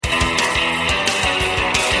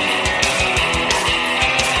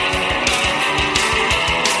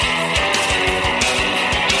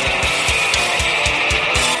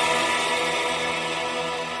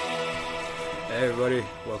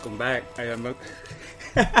am.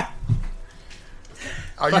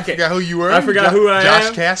 Oh, you forgot who you were? I forgot who I am.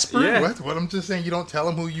 Josh Casper? Yeah. What? I'm just saying you don't tell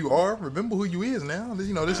him who you are. Remember who you is now.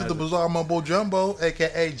 You know, this is the Bizarre Mumbo Jumbo,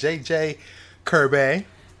 a.k.a. JJ Kirby.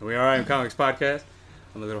 We are in Comics Podcast.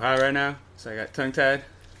 I'm a little high right now, so I got tongue-tied.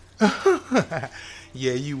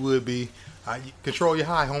 Yeah, you would be. Control your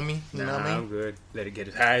high, homie. You know what I mean? I'm good. Let it get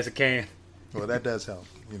as high as it can. Well, that does help,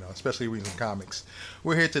 you know, especially reading comics.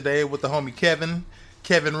 We're here today with the homie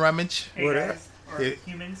Kevin Rummage. Hey What guys, up? or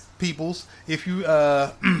humans. Peoples, if you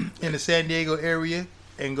in the San Diego area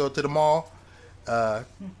and go to the mall,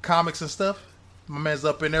 comics and stuff, my man's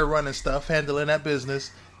up in there running stuff, handling that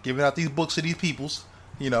business, giving out these books to these peoples,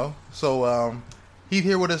 you know. So he's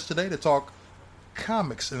here with us today to talk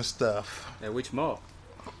comics and stuff. At which mall?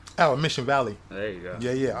 Out in Mission Valley. There you go.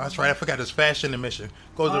 Yeah. That's right. I forgot his fashion in Mission.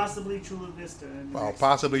 Goes Possibly Chula Vista.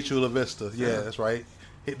 possibly Chula Vista. Yeah, that's right.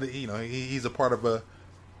 You know, he's a part of a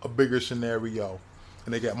bigger scenario,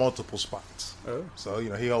 and they got multiple spots. Oh. So, you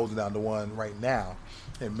know, he holds down the one right now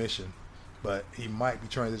in Mission, but he might be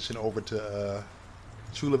transitioning over to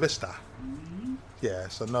Chula Vista. Mm-hmm. Yeah,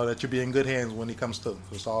 so know that you'll be in good hands when he comes to.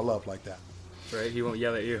 It's all love like that. Right? He won't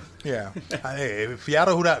yell at you. Yeah. Hey, if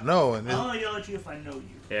y'all who don't know, and I'll yell at you if I know you.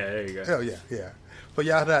 Yeah, there you go. hell yeah. But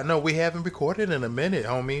y'all that know, we haven't recorded in a minute,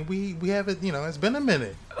 homie. We haven't, you know, it's been a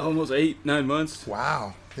minute. Almost 8-9 months.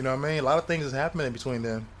 Wow. You know what I mean? A lot of things is happening in between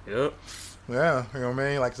then. Yep. Yeah, you know what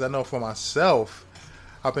I mean? Like, 'cause I know for myself,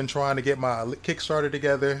 I've been trying to get my Kickstarter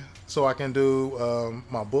together so I can do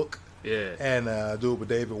my book. Yeah. And do it with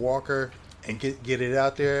David Walker and get it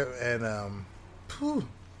out there and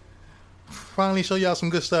finally show y'all some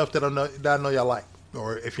good stuff that I know y'all like.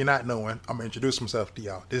 Or if you're not knowing, I'm gonna introduce myself to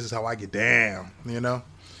y'all. This is how I get down, you know.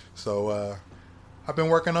 So I've been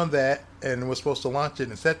working on that, and we're supposed to launch it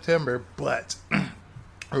in September, but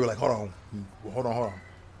we were like, hold on.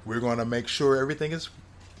 We're gonna make sure everything is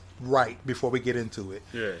right before we get into it.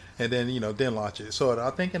 Yeah. And then, you know, then launch it. So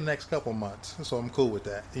I think in the next couple months. So I'm cool with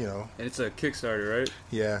that, you know. And it's a Kickstarter, right?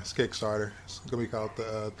 Yeah, it's Kickstarter. It's gonna be called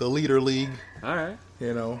the Leader League. All right.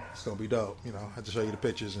 You know, it's gonna be dope. You know, I have to show you the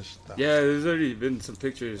pictures and stuff. Yeah, there's already been some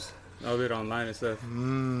pictures of it online and stuff.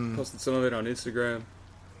 Posted some of it on Instagram.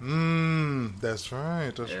 That's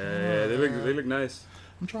right. Yeah, they look nice.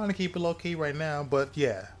 I'm trying to keep it low key right now, but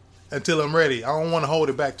yeah, until I'm ready. I don't want to hold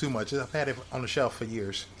it back too much. I've had it on the shelf for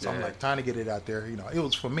years, so I'm like trying to get it out there. You know, it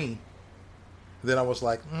was for me. Then I was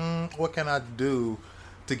like, what can I do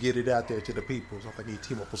to get it out there to the people? So I think he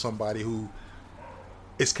team up with somebody who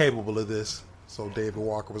is capable of this. So David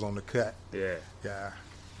Walker was on the cut. Yeah.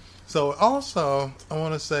 So also, I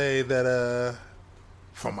want to say that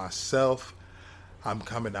for myself, I'm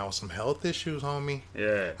coming down with some health issues, homie.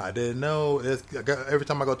 Yeah. I didn't know. Every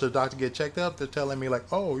time I go to the doctor to get checked up, they're telling me like,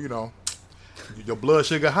 oh, you know, your blood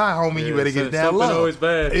sugar high, homie. You better get it down low. Something always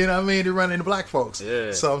bad. You know what I mean? They're running into black folks.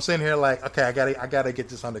 Yeah. So I'm sitting here like, okay, I gotta get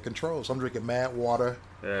this under control. So I'm drinking mad water.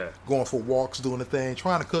 Yeah. Going for walks, doing the thing,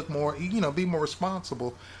 trying to cook more. You know, be more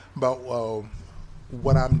responsible about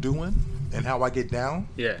what I'm doing and how I get down.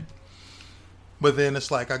 Yeah. But then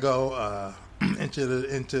it's like I go into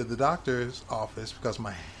the doctor's office because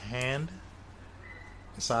my hand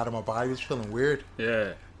inside of my body was feeling weird.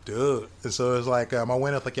 Yeah. Dude. And so it's like I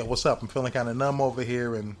went up like, yo, what's up? I'm feeling kind of numb over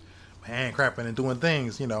here and my hand cramping and doing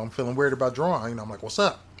things. You know, I'm feeling weird about drawing. You know, I'm like, what's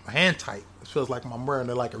up? My hand tight. It feels like I'm wearing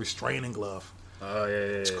like a restraining glove. Oh, yeah.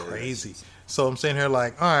 It's crazy. So I'm sitting here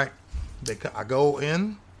like, all right. I go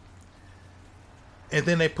in and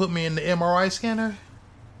then they put me in the MRI scanner.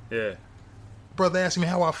 Yeah. Brother asked me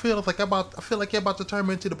how I feel. It's like I feel like you're about to turn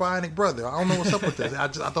me into the Bionic Brother. I don't know what's up with this. I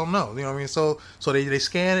don't know. You know what I mean? So they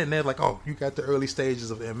scan it and they're like, oh, you got the early stages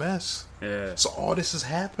of MS. Yeah. So all this is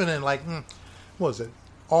happening like, what was it?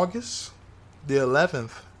 August the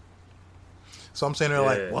 11th. So I'm sitting there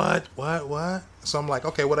like, what? So I'm like,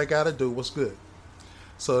 okay, what I gotta do? What's good?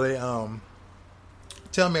 So they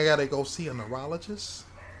tell me I gotta go see a neurologist.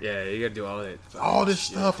 Yeah, you gotta do all that. All this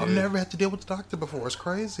stuff. Dude. I've never had to deal with the doctor before. It's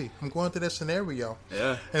crazy. I'm going through that scenario.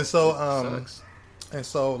 Yeah. And so, Sucks.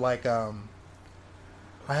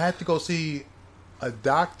 I had to go see a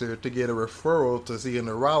doctor to get a referral to see a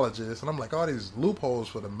neurologist. And I'm like, all these loopholes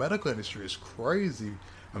for the medical industry is crazy.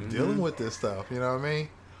 I'm dealing with this stuff. You know what I mean?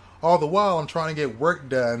 All the while, I'm trying to get work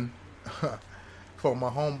done for my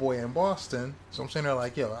homeboy in Boston. So I'm sitting there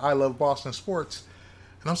like, yo, I love Boston sports.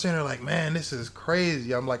 And I'm sitting there like, man, this is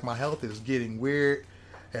crazy. I'm like, my health is getting weird,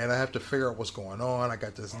 and I have to figure out what's going on. I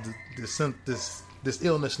got this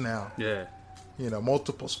illness now. Yeah. You know,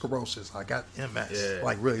 multiple sclerosis. I got MS. Yeah.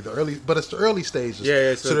 Like really but it's the early stages.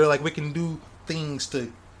 Yeah. So they're like, we can do things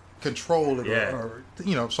to control it, Yeah. or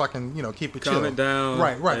so I can keep it Calm chill. it down,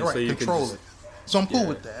 Right, and so you can control just- it. So I'm cool Yeah.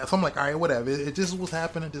 with that. So I'm like, all right, whatever. This is what's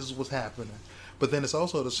happening. This is what's happening. But then it's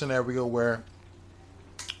also the scenario where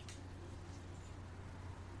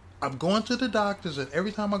I'm going to the doctors, and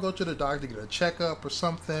every time I go to the doctor to get a checkup or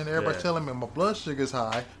something, everybody's Yeah. telling me my blood sugar's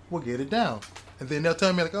high. We'll get it down, and then they'll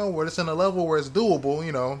tell me like, oh, well, it's in a level where it's doable.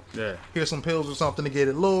 Yeah. Here's some pills or something to get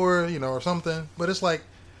it lower, or something. But it's like,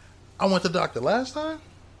 I went to the doctor last time,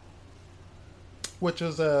 which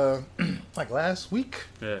was like last week,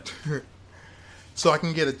 Yeah. so I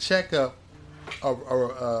can get a checkup,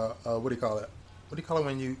 or what do you call it? What do you call it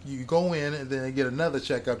when you go in and then they get another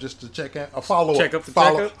checkup just to check in, a follow up, Check up the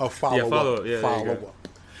follow checkup? a follow Yeah, up, follow up. Yeah, there you follow go. up.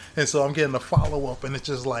 And so I'm getting a follow up, and it's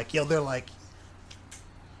just like, they're like,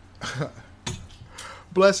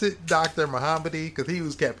 blessed Dr. Mohammadi, because he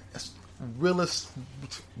was kept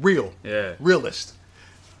real. Yeah. Realist.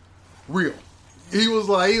 Real. He was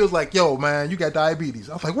like, yo, man, you got diabetes.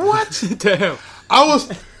 I was like, what? Damn. I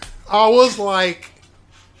was like,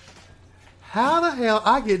 how the hell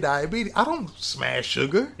I get diabetes? I don't smash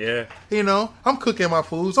sugar. Yeah. I'm cooking my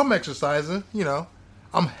foods. I'm exercising.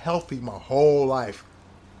 I'm healthy my whole life.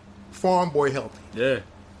 Farm boy healthy. Yeah.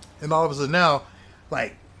 And all of a sudden now,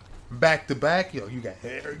 like, back to back, you got,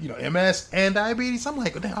 MS and diabetes. I'm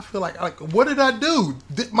like, damn, I feel like, what did I do?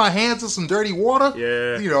 Dip my hands in some dirty water?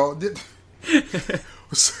 Yeah.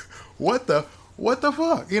 What the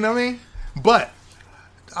fuck? You know what I mean? But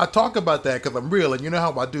I talk about that because I'm real, and you know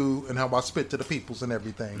how I do and how I spit to the peoples and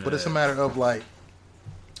everything. But it's a matter of like,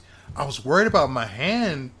 I was worried about my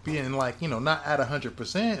hand being like, not at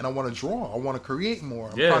 100%, and I want to draw. I want to create more.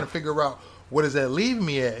 I'm trying to figure out what does that leave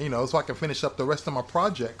me at, so I can finish up the rest of my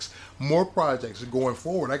projects, more projects going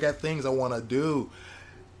forward. I got things I want to do,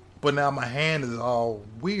 but now my hand is all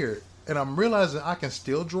weird, and I'm realizing I can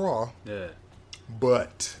still draw,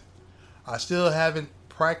 but I still haven't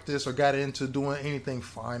practiced or got into doing anything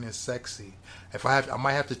fine and sexy. I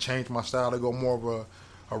might have to change my style to go more of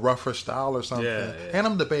a rougher style or something. Yeah. And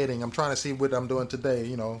I'm debating. I'm trying to see what I'm doing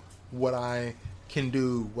today. What I can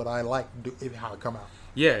do, what I like to do, how it come out.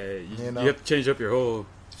 Yeah. You have to change up your whole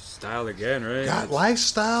style again, right? God,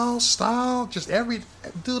 lifestyle, style, just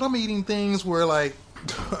dude, I'm eating things where like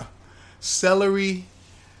celery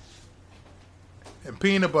and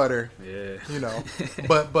peanut butter. Yeah.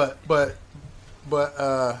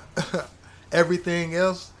 But everything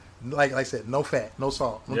else, like I said, no fat, no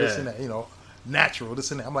salt, no this and that, natural,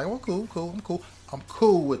 this and that. I'm like, well, cool. I'm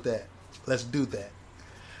cool with that. Let's do that.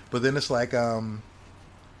 But then it's like,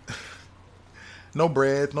 no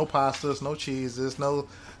bread, no pastas, no cheeses, no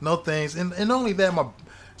things. And only that,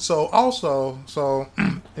 so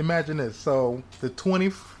imagine this. So the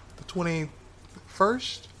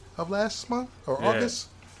 21st of last month or August,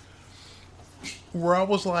 where I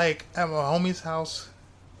was like at my homie's house,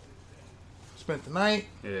 spent the night,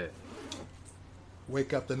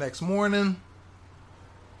 wake up the next morning,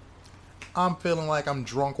 I'm feeling like I'm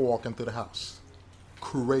drunk walking through the house.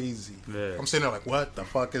 Crazy. I'm sitting there like, what the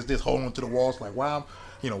fuck is this? Holding to the walls like, wow,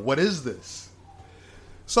 what is this?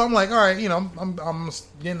 So I'm like, all right, I'm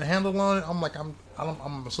getting a handle on it. I'm like, I'm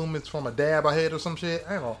assuming it's from a dab I had or some shit.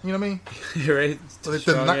 I don't know, you know what I mean? Right. Like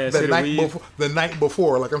the night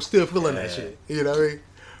before, like I'm still feeling that shit. You know what I mean?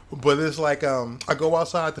 But it's like I go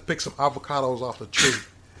outside to pick some avocados off the tree,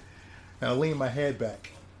 and I lean my head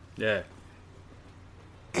back. Yeah.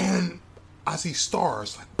 And I see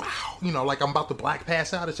stars, like wow, like I'm about to black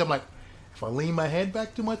pass out. And so I'm like, if I lean my head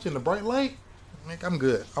back too much in the bright light, like I'm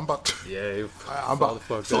good. I'm about to. Yeah. I'm about.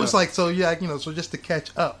 So it's like so just to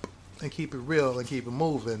catch up and keep it real and keep it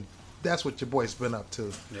moving. That's what your boy's been up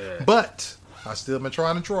to. Yeah. But I still been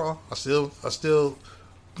trying to draw. I still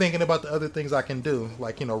thinking about the other things I can do,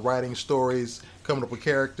 like writing stories, coming up with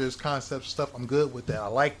characters, concepts, stuff. I'm good with that. I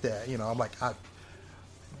like that. I'm like I'm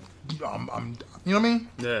you know what I mean?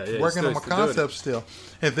 Yeah. Working on my concepts still.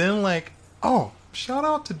 And then like, shout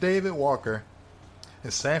out to David Walker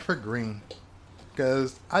and Sanford Green,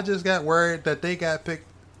 because I just got word that they got picked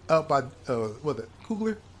up by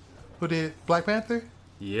Coogler, who did Black Panther.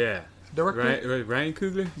 Yeah. Director? Ryan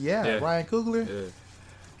Coogler? Yeah, Ryan Coogler. Yeah.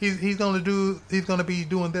 He's gonna be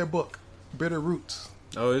doing their book, Bitter Roots.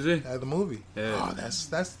 Oh, is he? As the movie. Yeah. Oh, that's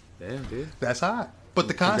Damn, dude. that's hot. But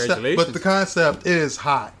the concept is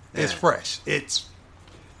hot. It's fresh. It's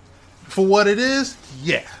for what it is.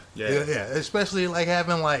 Yeah. Especially like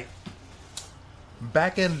having like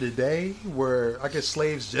back in the day where I guess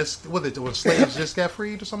slaves just when slaves just got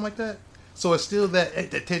freed or something like that. So it's still that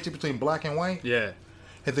tension between black and white. Yeah.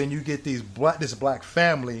 And then you get this black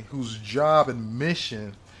family whose job and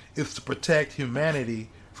mission is to protect humanity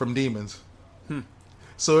from demons.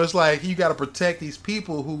 So it's like you got to protect these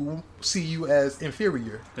people who see you as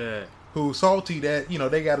inferior, Yeah. who salty that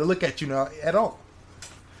they got to look at you now at all.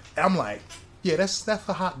 And I'm like, yeah, that's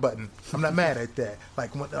a hot button. I'm not mad at that.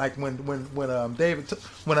 Like when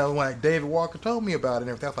David Walker told me about it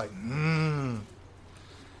and everything, I was like,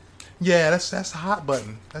 yeah, that's a hot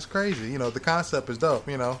button. That's crazy. The concept is dope.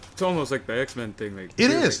 It's almost like the X-Men thing. Like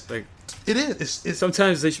It is. Like It is. It's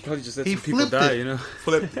sometimes they should probably just let he some people flipped die. it.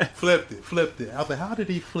 Flipped it. I was like, how did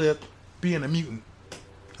he flip being a mutant?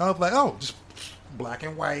 I was like, oh, just black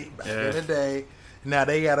and white back in the day. Now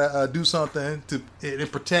they gotta do something to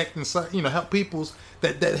protect and help peoples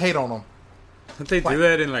that hate on them. Don't they do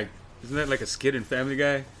that in isn't that like a skit in Family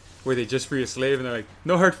Guy where they just free a slave and they're like,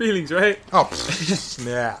 no hard feelings, right? Oh,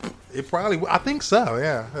 snap! It probably. I think so.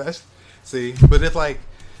 Yeah. But it's like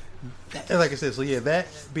I said. So yeah, that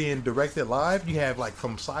being directed live, you have like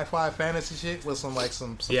some sci-fi fantasy shit with some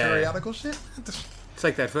periodical shit. It's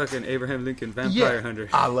like that fucking Abraham Lincoln Vampire Hunter.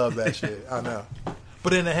 I love that shit. I know.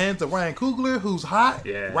 But in the hands of Ryan Coogler, who's hot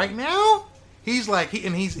right now, he's like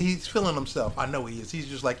he's feeling himself. I know he is. He's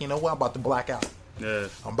just like, you know what? I'm about to black out. Yeah.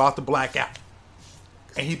 I'm about to black out,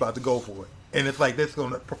 and he's about to go for it. And it's like that's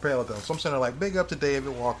going to propel them. So I'm saying like, big up to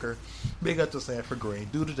David Walker, big up to Sanford Green.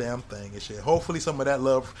 Do the damn thing and shit. Hopefully some of that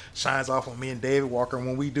love shines off on me and David Walker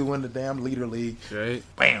when we do in the damn Leader League. Right.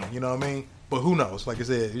 Bam. You know what I mean? But who knows? Like I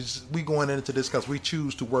said, we going into this because we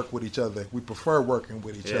choose to work with each other. We prefer working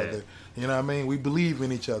with each other. You know what I mean? We believe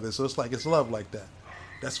in each other. So it's like it's love like that.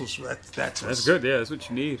 That's good. Yeah, that's what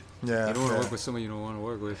you need. Yeah. You don't want to work with someone you don't want to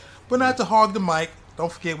work with. But not to hog the mic.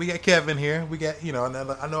 Don't forget, we got Kevin here. We got,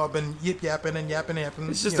 I know I've been yapping.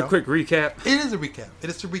 It's just a quick recap. It is a recap.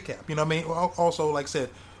 You know what I mean? Also, like I said,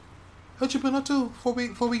 what you been up to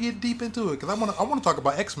before we get deep into it? Because I want to talk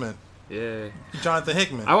about X-Men. Yeah. Jonathan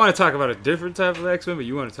Hickman. I want to talk about a different type of X-Men, but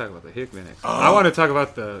you want to talk about the Hickman X-Men. I want to talk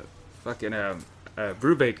about the fucking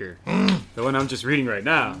Brubaker, the one I'm just reading right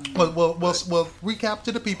now. Well, recap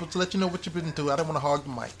to the people to let you know what you've been into. I don't want to hog the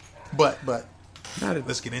mic, but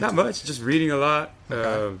let's get into it. Not much, just reading a lot.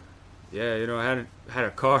 Okay. I hadn't had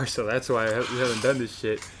a car, so that's why we haven't done this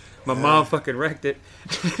shit. My mom fucking wrecked it.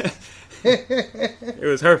 It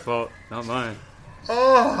was her fault, not mine.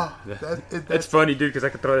 Oh, that's funny, dude, because I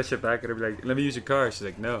could throw that shit back and I'd be like, let me use your car. She's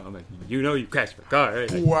like, no. I'm like, you crashed my car,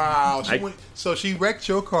 right? Like, wow. So she wrecked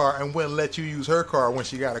your car and wouldn't let you use her car when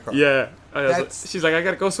she got a car. Yeah. She's like, I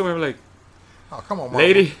got to go somewhere. I'm like, oh, come on, mama.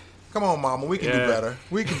 Lady. Come on, mama. We can do better.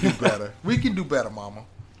 We can do better, mama.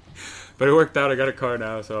 But it worked out. I got a car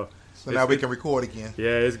now, so now we can record again.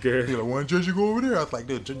 Yeah, it's good. You're like, why don't you go over there? I was like,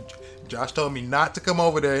 dude, Josh told me not to come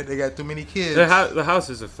over there. They got too many kids. The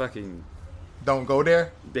house is a fucking... Don't go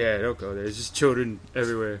there? Yeah, don't go there. It's just children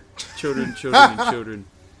everywhere. Children, and children.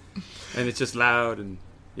 And it's just loud, and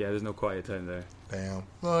there's no quiet time there. Damn.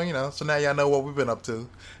 Well, so now y'all know what we've been up to.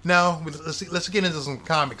 Now let's get into some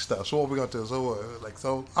comic stuff. So what we gonna do?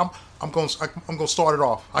 So I'm gonna start it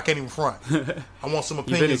off. I can't even front. I want some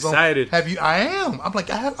opinions. You've been excited. I am. I'm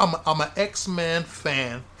like I'm an X-Men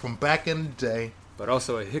fan from back in the day. But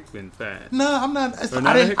also a Hickman fan. No, I'm not.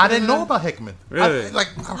 I didn't know about Hickman. Really? I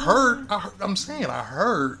heard. I'm saying I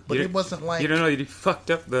heard, but it wasn't like. You don't know he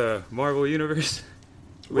fucked up the Marvel universe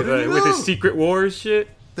with with his Secret Wars shit.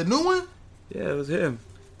 The new one. Yeah, it was him.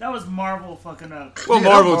 That was Marvel fucking up. Well,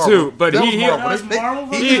 Marvel too, but That was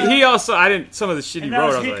Marvel. he also some of the shit and he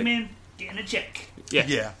wrote. That I was was Hickman like, getting a check.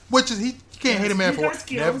 Yeah. Which is you can't hate a man for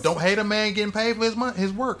skills. don't hate a man getting paid for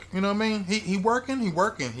his work. You know what I mean? He working.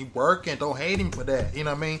 Don't hate him for that. You know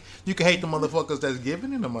what I mean? You can hate the motherfuckers that's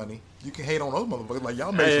giving him the money. You can hate on those motherfuckers like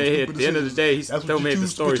y'all made some stupid at the end of the day, he still made the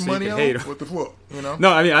story, so you can hate him. What the fuck? You know?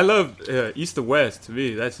 No, I mean I love East to West. To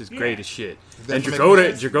me, that's his greatest shit. And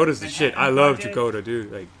Dragota's the shit. I love Dragota,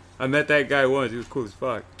 dude. Like I met that guy once. He was cool as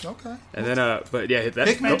fuck. Okay. And then but yeah,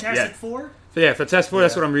 that's Fantastic Four. Yeah, Fantastic Four.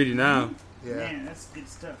 That's what I'm reading now. Yeah. Man, that's good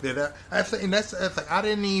stuff. Yeah, that's like I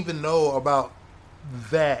didn't even know about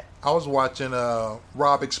that. I was watching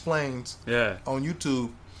Rob Explains on YouTube,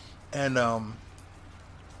 and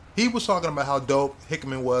he was talking about how dope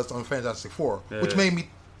Hickman was on Fantastic Four, which made me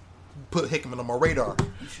put Hickman on my radar.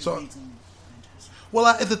 So,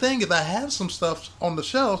 the thing is, I have some stuff on the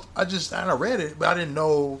shelf. I read it, but I didn't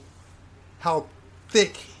know how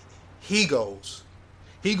thick he goes.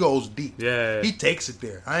 He goes deep. Yeah. He takes it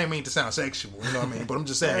there. I didn't mean to sound sexual, you know what I mean? But I'm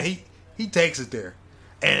just saying, he takes it there.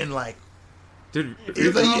 And like, dude, if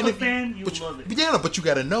you're a comic fan, you love it. Yeah, but you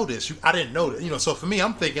got to know this. I didn't know that. So for me,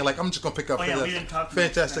 I'm thinking like I'm just gonna pick up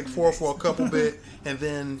Fantastic Four for a couple bit, and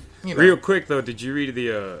then Real quick though, did you read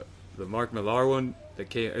the Mark Millar one? that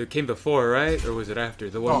came. It came before, right? Or was it after?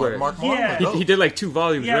 The one where Mark Yeah. Mark. he did like 2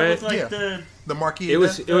 volumes, Yeah, right? with like Yeah. The Marquis. It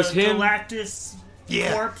was him. Galactus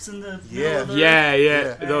Yeah. corpse in the Yeah. middle of the Yeah.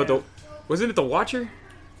 Yeah. Wasn't it the Watcher?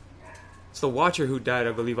 It's the Watcher who died,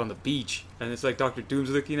 I believe, on the beach, and it's like Doctor Doom's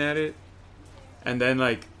looking at it, and then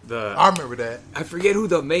like I remember that. I forget who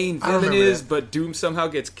the main I villain remember is, that. but Doom somehow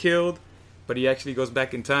gets killed, but he actually goes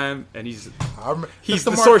back in time, and he's That's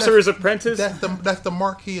the Mark- Sorcerer's that's- Apprentice. That's the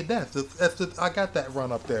Marquis of Death. I got that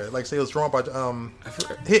run up there. Like say it was drawn by I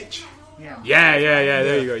forgot. Hitch. Yeah. Yeah.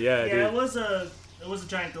 There you go. Yeah, Yeah, dude. it was a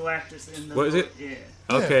giant Galactus in the. Was it? Yeah.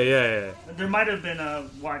 Okay, yeah. There might have been a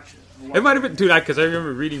watch. It might have been, dude, because I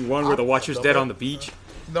remember reading one where the Watcher's dead on the beach.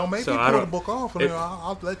 No, maybe So you I pull don't- the book off. And it- then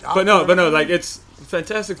I'll But no, like it's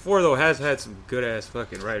Fantastic Four though has had some good ass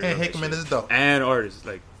fucking writers. And on that Hickman shit. is dope. And artists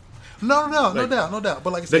like No like- doubt.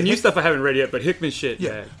 But like I the said, new stuff I haven't read yet, but Hickman shit. Yeah.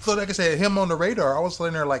 Yeah. So like I said, him on the radar. I was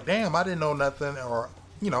sitting there like, damn, I didn't know nothing. Or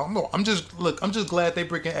I'm just glad they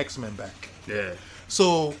bringing X-Men back. Yeah.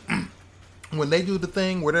 So when they do the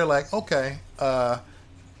thing where they're like, okay,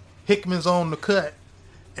 Hickman's on the cut,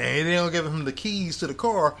 and they don't give him the keys to the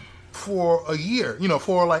car for a year.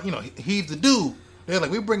 For like, he's the dude. They're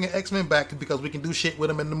like, we're bringing X-Men back because we can do shit with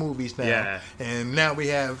him in the movies now. Yeah. And now we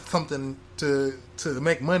have something to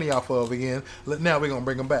make money off of again. Now we're gonna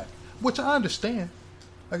bring him back, which I understand.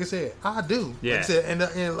 Like I said, I do. Yeah. Like I said,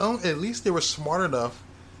 and at least they were smart enough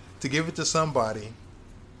to give it to somebody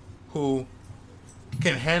who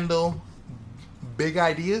can handle big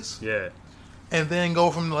ideas. Yeah. And then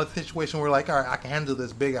go from the situation where like, all right, I can handle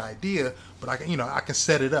this big idea, but I can, I can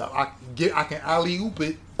set it up. I can alley-oop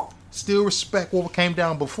it, still respect what came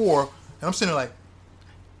down before. And I'm sitting there like,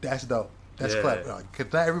 that's dope. That's Yeah. clever. Like, cause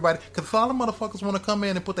not everybody, cause a lot of motherfuckers want to come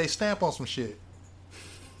in and put their stamp on some shit.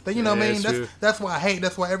 Then you know what I Yeah, mean? that's true. That's why I hate.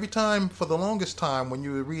 That's why every time, for the longest time, when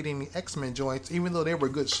you were reading the X-Men joints, even though they were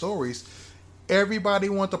good stories, everybody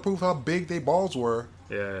wanted to prove how big their balls were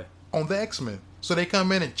Yeah. on the X-Men. So they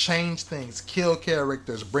come in and change things, kill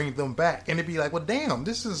characters, bring them back. And it'd be like, well, damn,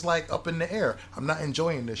 this is like up in the air. I'm not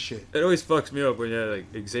enjoying this shit. It always fucks me up when like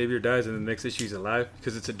Xavier dies and the next issue he's alive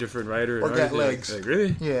because it's a different writer. Or and got artist. legs. Like,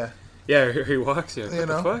 really? Yeah. Yeah, he walks. Yeah. What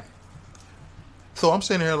the fuck? So I'm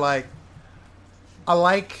sitting here like, I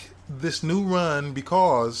like this new run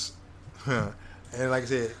because, and like I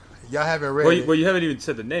said, y'all haven't read it. Well, you haven't even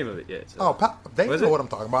said the name of it yet. So. Oh, they Was know it? what I'm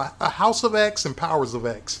talking about. A House of X and Powers of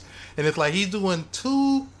X. And it's like he's doing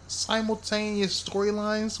 2 simultaneous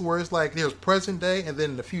storylines where it's like there's present day and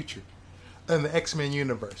then the future in the X-Men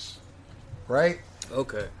universe. Right?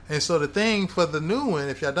 Okay. And so the thing for the new one,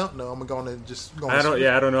 if y'all don't know, I'm going to just go. I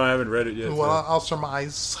don't know. I haven't read it yet. Well, so. I'll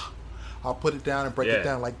surmise. I'll put it down and break it Yeah.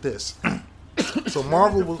 down like this. So I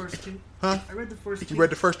Marvel read the was, first 2. huh? I read the first 2. You read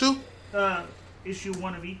the first 2? Issue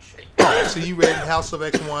 1 of each. So you read House of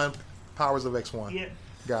X1, Powers of X1. Yeah.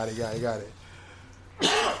 Got it.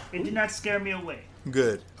 It did not scare me away.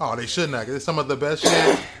 Good. Oh, they should not. 'Cause it's some of the best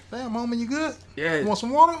shit. Damn, homie, you good? Yeah. You want some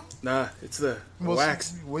water? Nah, it's the Well,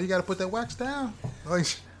 wax. Well, you got to put that wax down. Like,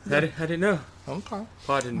 I didn't know. okay.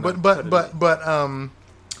 Pod didn't But know.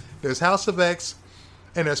 there's House of X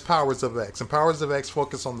and there's Powers of X. And Powers of X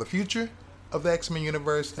focus on the future of the X-Men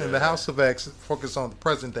universe, and the House of X focus on the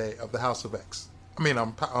present day of the House of X. I mean,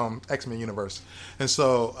 X-Men universe. And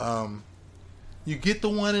so you get the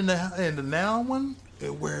one in the now one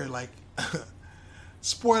where like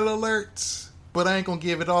spoiler alerts. But I ain't gonna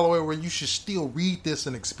give it all away. Where you should still read this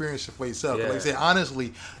and experience it for yourself. Yeah. Like I said,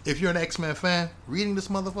 honestly, if you're an X-Men fan, reading this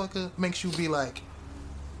motherfucker makes you be like,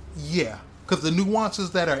 yeah, because the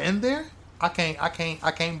nuances that are in there, I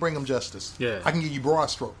can't bring them justice. Yeah. I can give you broad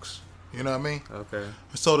strokes. You know what I mean? Okay.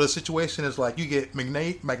 So the situation is like you get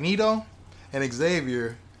Magneto and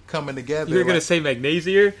Xavier coming together. You were gonna like, say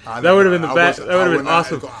Magnesier? I That would have know, been the I best. wasn't- That would I have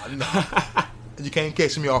been would awesome. not- You can't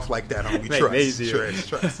catch me off like that, homie. Magnesium.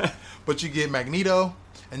 Trust. But you get Magneto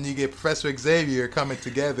and you get Professor Xavier coming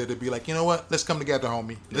together to be like, you know what? Let's come together,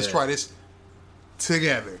 homie. Let's Yeah. try this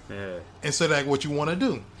together. Yeah. And so that's what you want to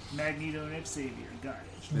do. Magneto and Xavier. Got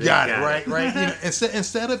it. Got it, Got right, it. right. You know,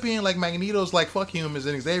 instead of being like Magneto's like fuck humans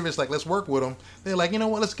and Xavier's like let's work with them, they're like, you know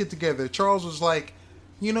what, let's get together. Charles was like,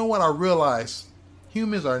 you know what, I realize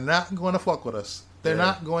humans are not going to fuck with us. They're Yeah.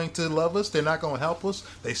 not going to love us. They're not going to help us.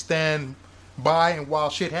 They stand by, and while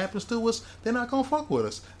shit happens to us, they're not going to fuck with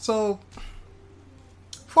us. So,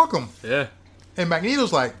 fuck them. Yeah. And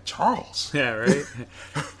Magneto's like, Charles, Yeah. Right.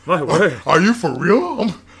 My word. are you for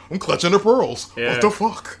real? I'm clutching the pearls. Yeah. What the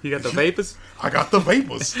fuck? You got the vapors? I got the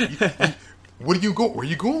vapors. Where are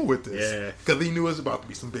you going with this? Yeah. Because he knew it was about to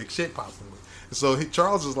be some big shit possibly. So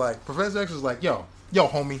Charles is like, Professor X is like, yo,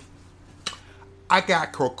 homie, I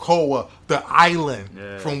got Krakoa, the island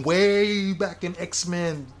Yeah. from way back in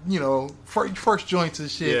X-Men, first joints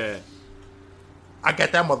and shit. Yeah. I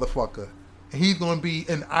got that motherfucker. And he's going to be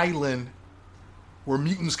an island where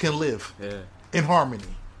mutants can live Yeah. in harmony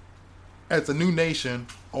as a new nation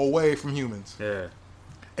away from humans. Yeah.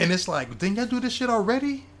 And it's like, didn't y'all do this shit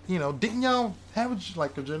already? Didn't y'all have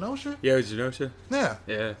like a Genosha? Yeah, with Genosha. Yeah.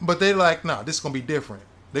 Yeah. But they're like, nah, this is going to be different.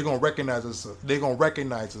 They're going to recognize us. They're going to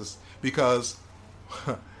recognize us because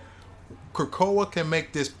Krakoa can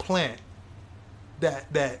make this plant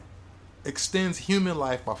that extends human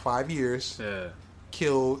life by 5 years, Yeah.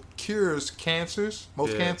 cures cancers,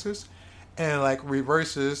 most Yeah. cancers, and like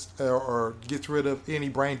reverses or gets rid of any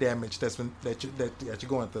brain damage that you're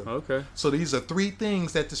going through. Okay. So these are 3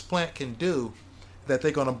 things that this plant can do that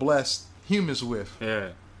they're going to bless humans with. Yeah.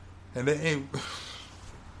 And they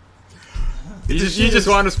You just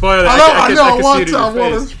want to spoil it. I know. I can want see it in to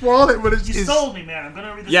your face. spoil it, but You sold me, man. I'm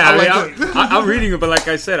gonna read this. Yeah, I like I'm reading it, but like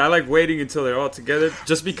I said, I like waiting until they're all together,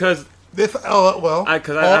 just because. Because I don't know.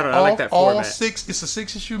 I like that all format. 6. It's a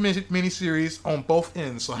 6-issue miniseries on both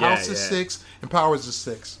ends. So Yeah, House is yeah. 6 and Powers is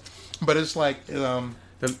 6. But it's like, and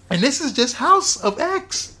this is just House of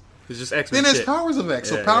X. It's just X-Men Then there's shit. Powers of X.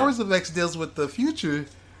 So Yeah, Powers of X deals with the future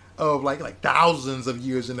of like thousands of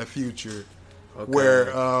years in the future, Okay.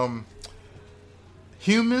 where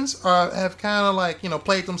humans have kind of like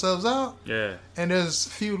played themselves out, Yeah. and there's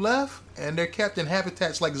few left, and they're kept in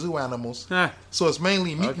habitats like zoo animals. Huh. So it's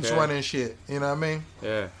mainly mutants Okay. running shit. You know what I mean?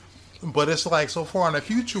 Yeah. But it's like so far in the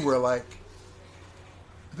future where like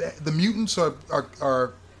the mutants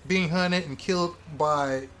are being hunted and killed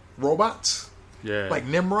by robots Yeah. like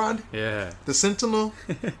Nimrod, Yeah. the Sentinel.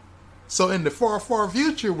 So in the far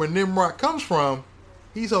future where Nimrod comes from,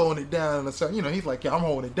 he's holding it down. And so he's like, yeah, I'm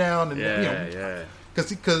holding it down. And Yeah. Yeah.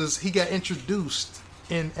 because he got introduced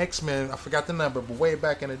in X-Men. I forgot the number, but way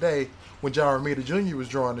back in the day when John Romita Jr. was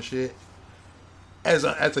drawing the shit as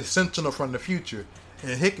a Sentinel from the future,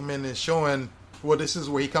 and Hickman is showing, well, this is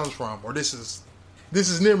where he comes from, or this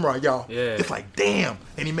is Nimrod, y'all. Yeah. It's like, damn,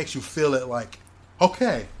 and he makes you feel it like,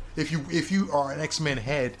 okay, if you are an X-Men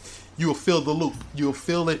head, you'll feel the loop, you'll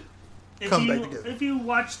feel it come back together. If you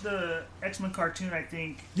watch the X-Men cartoon, I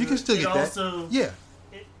think You can still it get also, that.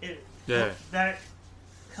 Yeah. Yeah. That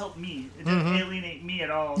helped me. It didn't alienate me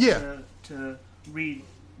at all. Mm-hmm. Yeah. To read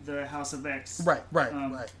the House of X. Right. Right.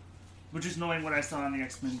 Which is knowing what I saw in the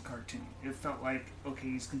X-Men cartoon. It felt like, okay,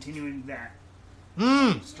 he's continuing that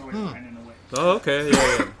storyline in a way. Oh, okay. Yeah. Yeah. A lot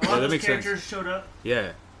Yeah, of that those makes sense. characters showed up.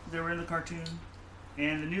 Yeah. They were in the cartoon.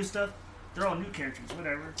 And the new stuff, they're all new characters,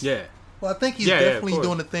 whatever. Yeah. Well, I think he's Yeah, yeah, of definitely course.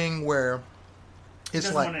 doing the thing where He it's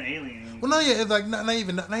doesn't like, want an alien. well, no, yeah, it's like not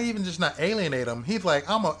even just not alienate him. He's like,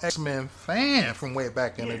 I'm an X-Men fan from way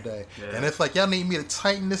back in the day, Yeah. and it's like y'all need me to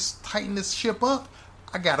tighten this ship up.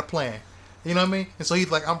 I got a plan. You know what I mean? And so he's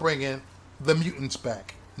like, I'm bringing the mutants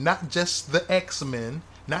back, not just the X-Men,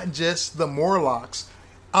 not just the Morlocks.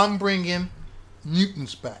 I'm bringing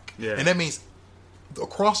mutants back, Yeah. and that means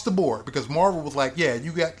across the board, because Marvel was like, yeah,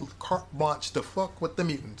 you got carte blanche to fuck with the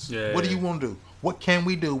mutants. Yeah, What do yeah. you want to do? What can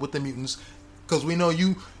we do with the mutants? Because we know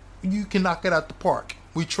you can knock it out the park.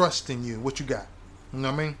 We trust in you. What you got? You know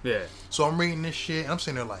what I mean? Yeah. So I'm reading this shit, and I'm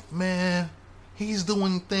sitting there like, man, he's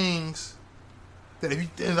doing things that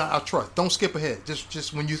and I trust. Don't skip ahead.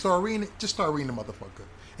 Just when you start reading it, just start reading the motherfucker.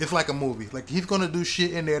 It's like a movie. Like he's gonna do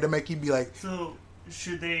shit in there to make you be like, So,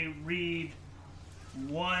 should they read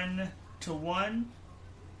 1-to-1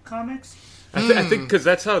 comics? I think because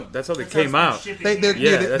that's how they That's how came it's out. been shipping they're,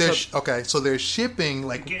 here. Yeah, that's okay. So they're shipping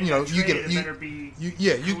like Getting you know that you trade, get it you, better be you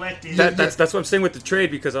collected. That's what I'm saying with the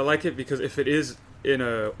trade, because I like it, because if it is in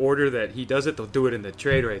a order that he does it, they'll do it in the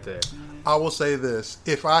trade right there. I will say this: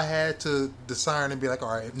 if I had to discern and be like,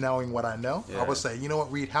 all right, knowing what I know, I Yeah. would say, you know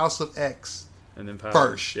what, read House of X And then Powers.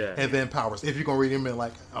 first, Yeah. and then Powers. If you're gonna read them in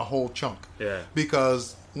like a whole chunk, Yeah.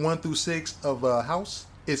 because 1 through 6 of House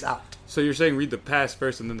is out. So you're saying read the past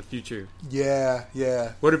first and then the future. Yeah.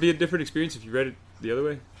 Would it be a different experience if you read it the other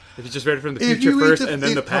way? If you just read it from the If future you read first and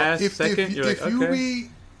then the past second, you're like, if you okay. read,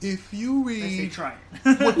 if you I say read, try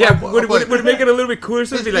it. Yeah, would it make it a little bit cooler?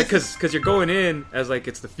 So it'd be like, It's- because you're going in as like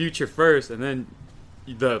it's the future first, and then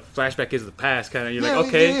the flashback is the past, kind of. You're yeah, like,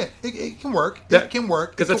 okay, yeah. It can work. That- It can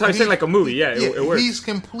work because that's how I'm saying, like a movie. Yeah, it works. He's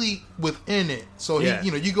complete within it, so Yeah.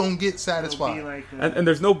 you're gonna get It'll satisfied. be like and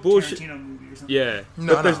there's no bullshit. Tarantino movie or something. Yeah,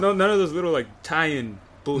 No, but there's no. none of those little like tie-in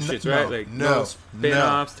bullshits, right? Like no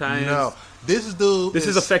spin-offs, tie-ins. No, this dude. This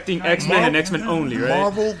is affecting X-Men and X-Men only, right?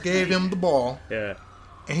 Marvel gave him the ball, Yeah,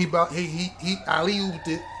 and he alley-ooped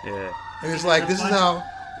it, yeah. and it's like this is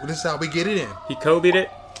how we get it in. He Kobe'd it.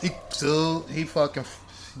 He fucking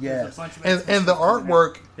yes. bunch of And X-Men the stuff coming out.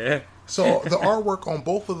 artwork. Yeah. So the artwork on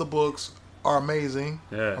both of the books are amazing.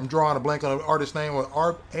 Yeah. I'm drawing a blank on the artist's name.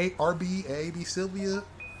 RB Sylvia.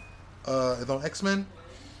 It's on X-Men,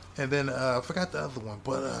 and then I forgot the other one.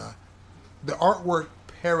 But the artwork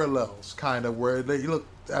parallels kind of where they look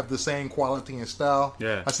have the same quality and style.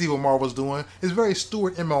 Yeah. I see what Marvel's doing. It's very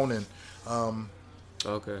Stuart Immonen.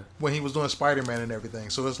 Okay. When he was doing Spider-Man and everything.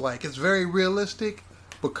 So it's like, it's very realistic,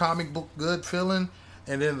 but comic book good feeling.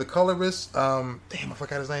 And then the colorist, damn, I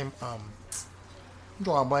forgot his name. I'm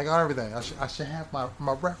drawing a blank on everything. I should have my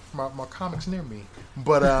comics near me.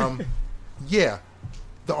 But yeah,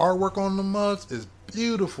 the artwork on the mugs is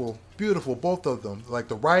beautiful, beautiful. Both of them, like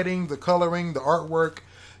the writing, the coloring, the artwork,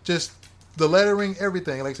 just the lettering,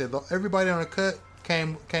 everything. Like I said, everybody on the cut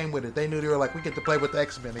came with it. They knew they were like, we get to play with the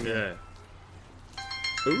X-Men again. Yeah.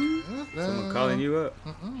 Ooh, someone calling you up.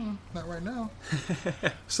 Not right now.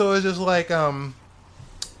 So it's just like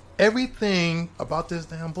everything about this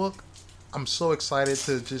damn book. I'm so excited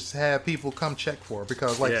to just have people come check for it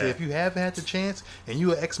because, like I said, if you haven't had the chance and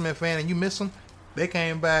you're an X-Men fan and you miss them, they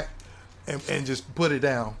came back and just put it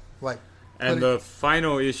down. Like, and the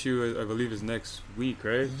final issue, I believe, is next week,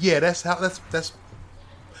 right? Yeah, that's House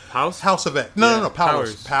of X. No,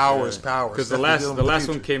 Powers. Because the last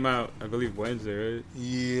one came out, I believe, Wednesday, right?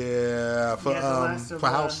 Yeah, for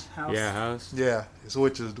House. Yeah, House. Yeah,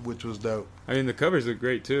 which was dope. I mean, the covers look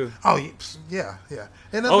great too. Oh yeah.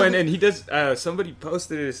 And and he does. Somebody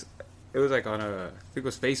posted this. It was like on I think it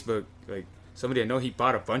was Facebook. Like somebody I know, he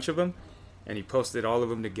bought a bunch of them, and he posted all of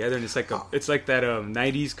them together, and it's like it's like that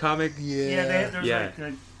 '90s comic. Yeah,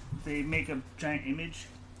 they make a giant image.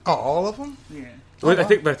 Oh, all of them? Yeah. Well, I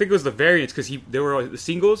think it was the variants because they were the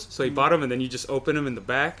singles, so he bought them, and then you just open them in the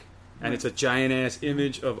back, and it's a giant ass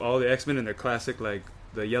image of all the X-Men in their classic, like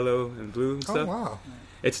the yellow and blue and stuff. Oh wow,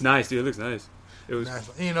 it's nice, dude. It looks nice. It was.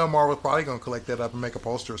 Nice. You know, Marvel's probably gonna collect that up and make a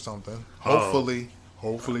poster or something. Hopefully,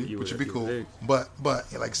 which would be cool. Big. But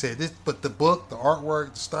like I said, the book, the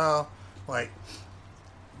artwork, the style, like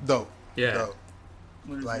dope. Yeah. Dope.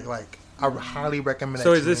 Like. I highly recommend.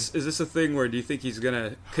 So is this a thing where do you think he's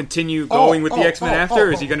gonna continue going with the X-Men after,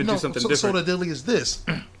 or is he gonna do something different? So the deal is this.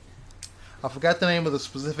 I forgot the name of the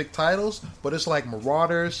specific titles, but it's like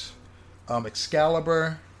Marauders,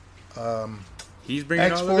 Excalibur, he's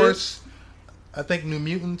bringing X-Force, I think New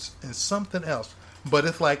Mutants, and something else. But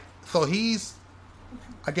it's like, so he's,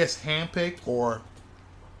 I guess, handpicked, or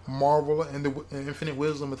Marvel and the Infinite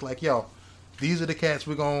Wisdom. It's like, yo, these are the cats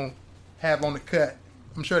we're gonna have on the cut.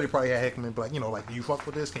 I'm sure they probably had Hickman be like, like, do you fuck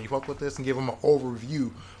with this? Can you fuck with this? And give him an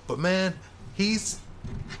overview. But man, he's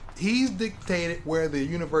dictated where the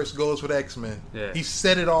universe goes with X-Men. Yeah. He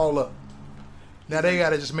set it all up. Now they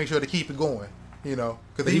gotta just make sure to keep it going.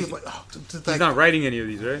 Because he was like, he's not writing any of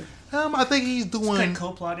these, right? I think he's doing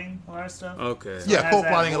co-plotting a lot of stuff. Okay. So yeah,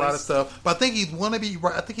 co-plotting a lot of stuff. But I think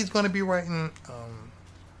he's gonna be writing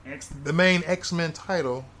the main X-Men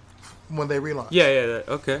title when they relaunch. Yeah,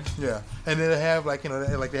 okay. Yeah, and then they have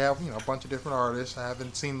they have a bunch of different artists. I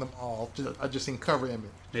haven't seen them all. I just seen cover images.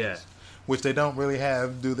 Yeah. Which they don't really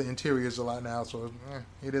do the interiors a lot now, so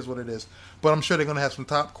it is what it is. But I'm sure they're gonna have some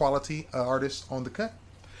top quality artists on the cut.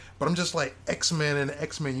 But I'm just like, X-Men and the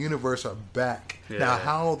X-Men universe are back. Yeah.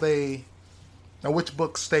 Now which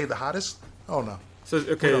books stay the hottest? Oh no. So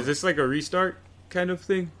is this like a restart kind of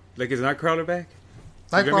thing? Like, is Nightcrawler back?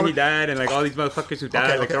 Remember he died, and like all these motherfuckers who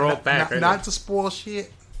died, they're all back. Not to spoil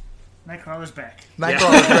shit. Nightcrawler's back.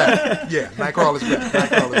 Nightcrawler's back. Yeah, Nightcrawler's back.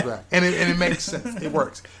 Nightcrawler's back, and it makes sense. It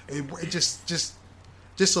works. It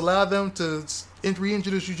just allow them to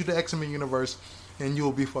reintroduce you to the X-Men universe, and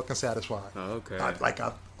you'll be fucking satisfied. Oh, okay.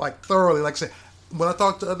 Like thoroughly. Like I said, when I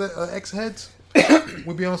talk to other X-heads,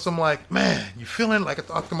 we'd be on some like, man, you feeling like I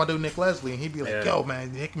talk to my dude Nick Leslie, and he'd be like, yo,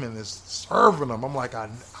 man, Hickman is serving them. I'm like,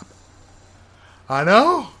 I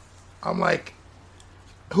know. I'm like,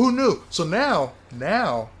 who knew? So now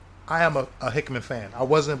I am a Hickman fan. I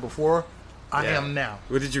wasn't before. I am now.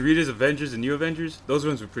 Well, did you read his Avengers and New Avengers? Those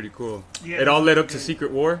ones were pretty cool. Yeah, it all led up to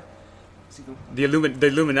Secret War. The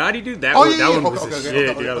Illuminati, dude. That one was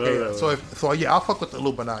shit, dude. I love that one. So I'll fuck with the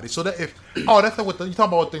Illuminati. So that that's what you talking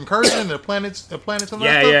about with the incursion, the planets and that stuff?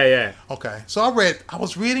 Yeah. Okay. So I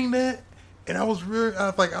was reading that, and I was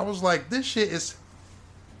like, this shit is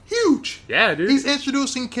huge. Yeah, dude. He's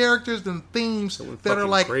introducing characters and themes that are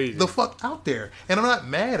like crazy. The fuck out there, and I'm not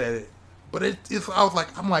mad at it. But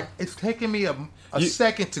I'm like, it's taking me a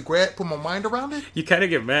second to put my mind around it. You kind of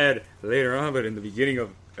get mad later on, but in the beginning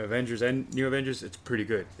of Avengers and New Avengers, it's pretty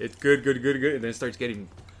good. It's good, and then it starts getting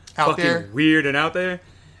out fucking there, weird and out there,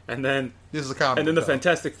 and then This is a comic. and then the book, though.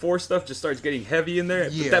 Fantastic Four stuff just starts getting heavy in there.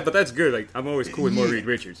 Yeah. But that's good. Like I'm always cool with more Yeah. Reed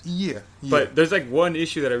Richards. Yeah. But there's like one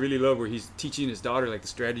issue that I really love where he's teaching his daughter like the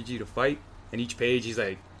strategy to fight, and each page he's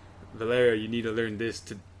like, Valeria, you need to learn this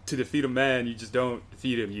to defeat a man. You just don't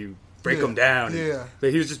defeat him. You break Yeah. him down. Yeah.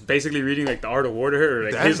 But he was just basically reading like the Art of War to her, or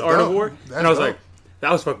like That's his Art of dope. War, That's and I was dope. like,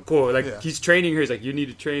 that was fucking cool. Like Yeah. he's training her. He's like, you need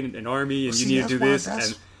to train an army, and See, you need to do that's why-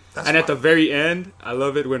 this, that's and at why- the very end, I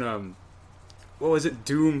love it when what was it,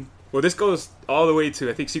 Doom? Well, this goes all the way to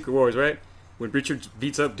I think Secret Wars, right? When Richard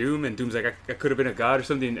beats up Doom, and Doom's like, I could have been a god or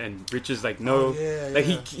something, and Richard's like, no, Oh, yeah, like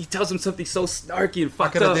yeah. he tells him something so snarky and I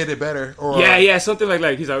fucked could have up. did it better. Or Yeah, something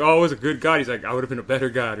like he's like, oh, I was a good god. He's like, I would have been a better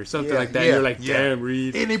god or something Yeah, like that. yeah, You're like, yeah. damn,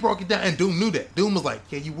 Reed. And they broke it down, and Doom knew that. Doom was like,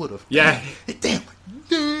 yeah, you would have. Yeah. Damn.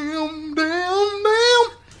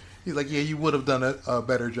 He's like, yeah, you would have done a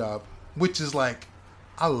better job. Which is like,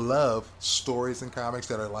 I love stories and comics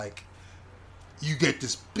that are like, you get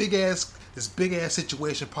this big ass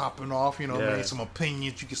situation popping off, you know what I Yeah. mean? Some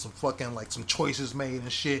opinions, you get some fucking like some choices made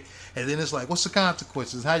and shit. And then it's like, what's the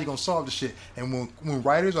consequences? How you gonna solve the shit? And when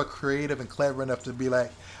writers are creative and clever enough to be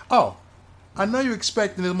like, oh, I know you're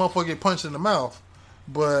expecting this motherfucker to get punched in the mouth,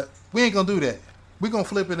 but we ain't gonna do that. We're gonna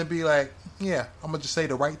flip it and be like, yeah, I'm gonna just say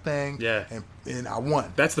the right thing. Yeah. And I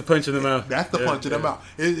won. That's the punch in the mouth. That's the Yeah, punch in the yeah. mouth.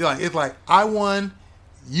 It's like I won.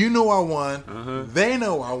 You know I won. Uh-huh. They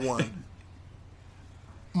know I won.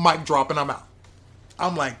 Mic drop and I'm out.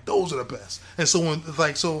 I'm like, those are the best. And so when it's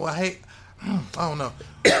like, so I hate. I don't know.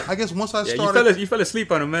 I guess once I Yeah, started, you fell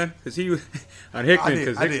asleep on him, man, because he on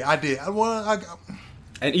Hickman. I did.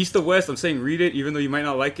 And East to West, I'm saying read it, even though you might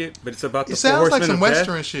not like it, but it's about the It sounds like Horsemen some of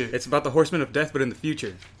Western Death. shit. It's about the Horsemen of Death, but in the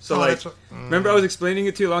future. So Oh, like, that's what- remember I was explaining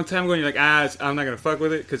it to you a long time ago, and you're like, I'm not gonna fuck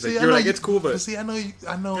with it because See, like, I you're know like, you- it's cool, but see, I know.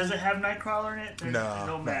 Does it have Nightcrawler in it? It No,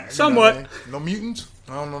 don't matter. Somewhat. No mutants.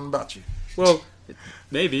 I don't know about you. well,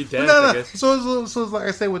 maybe death, No. I guess. So it's like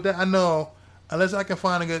I say with that, I know unless I can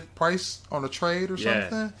find a good price on a trade or Yeah.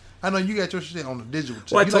 something. I know you got your shit on the digital.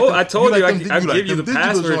 Well, I told you I'd give you the digital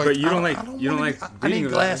password, joints. but you don't I like you don't wanna- like I reading need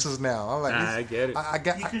about glasses now. I'm like, Nah, I get it. I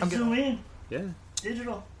got. You can I'm zoom in. it. Yeah.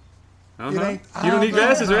 Digital. Uh-huh. It ain't- You don't need I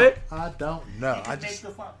glasses, know. right? I don't know. You I can make just. the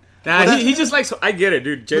font. Nah, Well, he just likes. I get it,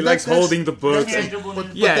 dude. Jay But likes that's- holding the books. that's- and- tangible.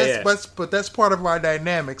 But Yeah, that's, but that's part of our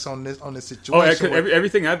dynamics on this oh, situation. where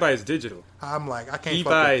everything I buy is digital. I'm like, I can't. He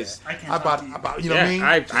fuck buys- with that. I can't I talk bought, to you. I bought, you know what I mean?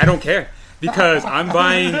 I don't care because I'm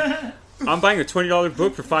buying a $20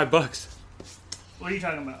 book for $5. What are you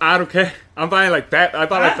talking about? I don't care. I'm buying like I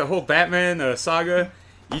bought like the whole Batman saga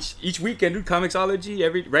each weekend, dude.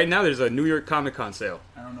 Comixology right now. There's a New York Comic Con sale.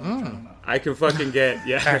 I don't know what you're talking about. I can fucking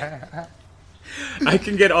get I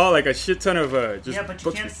can get all like a shit ton of just Yeah, but you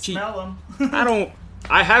books can't for cheap. smell them. I don't.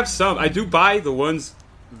 I have some. I do buy the ones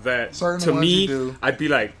that Certain to ones me you do. I'd be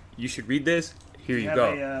like, you should read this. Here you have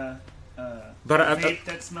go. a But vape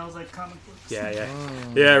that smells like comic books.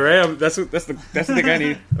 yeah, right. That's the thing I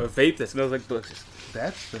need. A vape that smells like books.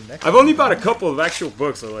 That's the next. I've only bought a couple of actual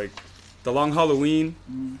books, so like The Long Halloween,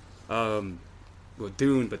 well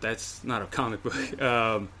Dune, but that's not a comic book.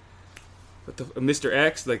 But the Mr.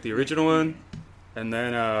 X, like the original one, and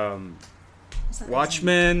then What's that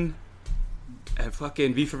Watchmen, and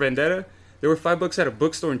fucking V for Vendetta. There were 5 books at a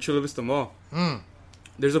bookstore in Chula Vista Mall.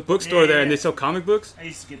 There's a bookstore there, and they sell comic books. I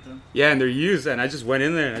used to get them. Yeah, and they're used, and I just went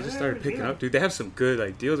in there and I just Yeah, started picking yeah. up. Dude, they have some good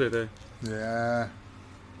like deals right there. Yeah.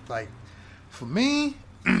 Like, for me,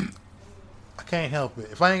 I can't help it.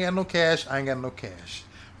 If I ain't got no cash, I ain't got no cash.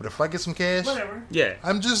 But if I get some cash, Whatever. Yeah.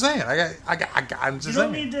 I'm just saying. I'm You just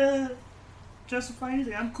don't saying. need to justify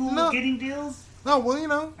anything. I'm cool No. with getting deals. No, well, you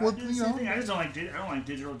know, I well, do the you same know, thing. I just don't like. I don't like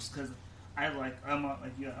digital just because I'm not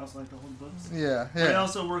like you. I also like to hold books. yeah, But I yeah,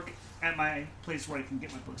 also work at my place where I can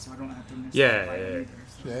get my books, so I don't have to necessarily Yeah, buy them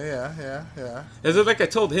yeah. either. So. yeah. As like I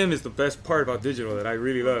told him, is the best part about digital that I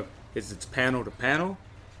really love is it's panel to panel.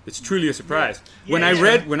 It's truly a surprise. Yeah. When Yeah, I yeah.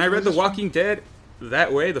 read The Walking Dead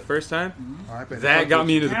that way the first time, All right, but that got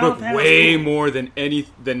me into the Panel book panel's way cool. more than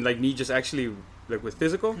like me just actually like with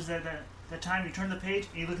physical. Because that time you turn the page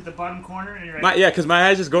and you look at the bottom corner and you're like, Because my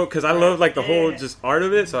eyes just go because I love like the whole Yeah. just art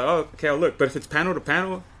of it. So okay, I'll look. But if it's panel to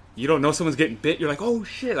panel, you don't know someone's getting bit. You're like, oh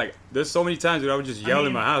shit! Like there's so many times that I would just yell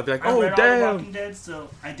in my house, be like, I oh read all the damn. Walking Dead, so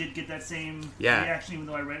I did get that same Yeah. reaction, even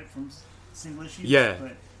though I read it from single issues. Yeah.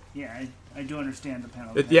 But yeah, I do understand the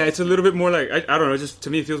panel. It's a little bit more like I don't know. Just to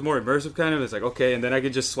me, it feels more immersive, kind of. It's like okay, and then I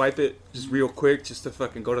can just swipe it just real quick, just to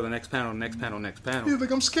fucking go to the next panel, next panel, next panel. He's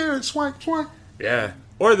like, I'm scared. Swipe. Yeah.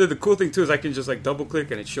 Or the cool thing too is I can just like double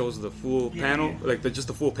click and it shows the full Yeah, panel, yeah. like just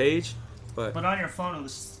the full page. But But on your phone, it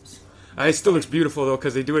was it still looks beautiful though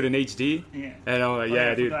because they do it in HD. yeah. And I'm like, But I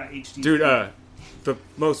yeah, dude, forgot HD. dude.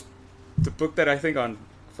 The book that I think on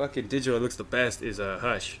fucking digital looks the best is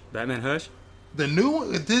Hush, Batman Hush. The new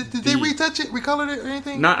one? Did they retouch it, recolored it, or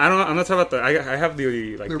anything? Not, I'm not talking about the. I have the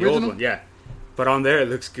The old original? one, yeah. But on there it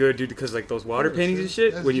looks good, dude, because like those water paintings and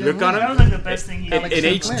shit. That's When you Jim look on Lee. That them was like the best thing you in Alex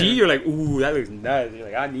HD, Sinclair. you're like, ooh, that looks nice. You're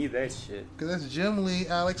like, I need that shit. Because that's Jim Lee,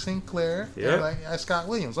 Alex Sinclair, Yeah. and like Scott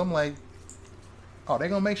Williams. I'm like, oh, they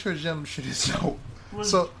gonna make sure Jim shit is dope. Was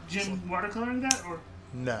So Jim watercoloring that or?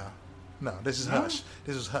 no, this is No? Hush.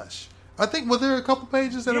 This is Hush. I think was there a couple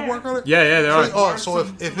pages that Yeah. have worked on it? Yeah, yeah, there are. Oh, Or so if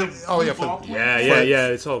some it, like oh yeah, ball for, point? Yeah,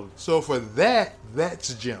 it's all. so for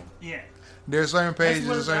that's Jim. Yeah. There's certain pages,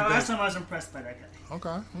 That's certain last things. time I was impressed by that guy.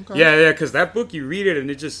 Okay. Yeah, because that book you read it and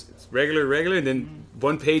it's regular, and then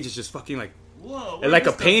one page is just fucking like, Whoa. and like a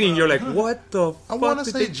where's the painting. stuff You're from? like, what the I fuck want to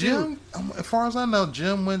did say they Jim. As far as I know,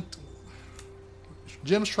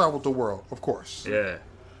 Jim's traveled the world, of course. do? Yeah,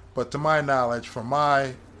 But to my knowledge, from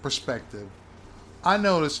my perspective, I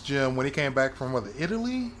noticed Jim when he came back from whether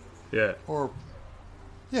Italy yeah, or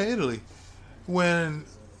Italy, when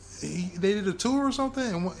they did a tour or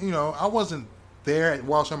something. And I wasn't there at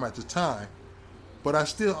Wildstorm at the time, but I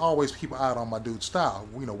still always keep an eye on my dude's style.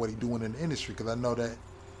 What he doing in the industry, because I know that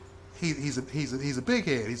he's a big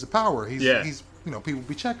head. He's a power. He's people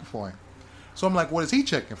be checking for him. So I'm like, what is he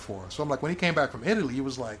checking for? So I'm like, when he came back from Italy, he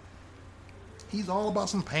was like, he's all about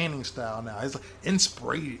some painting style now. He's like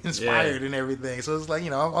inspired and everything. So it's like,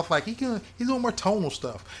 I was like, he's doing more tonal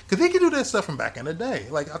stuff, because he could do that stuff from back in the day.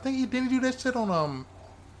 Like I think he didn't do that shit on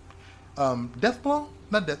Death Blow.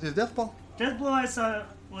 Not Death. Is Death Blow? Death Blow, I saw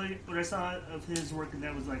what I saw of his work, and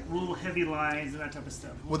that was like real heavy lines and that type of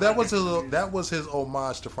stuff. Well, that was his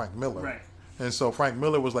homage to Frank Miller. Right. And so Frank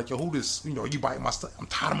Miller was like, yo, who this, you biting my stuff. I'm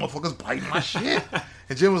tired of motherfuckers biting my shit.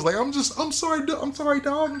 And Jim was like, I'm sorry, dog.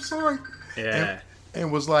 I'm sorry. yeah.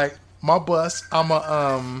 And was like, my bus,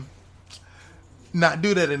 I'ma not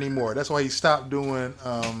do that anymore. That's why he stopped doing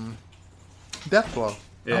Death Blow.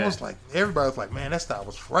 Yeah. I was like, everybody was like, man, that style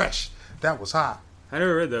was fresh. That was hot. I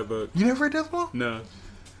never read that book. You never read Death Blow? No.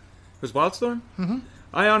 Was Wildstorm? Mm-hmm.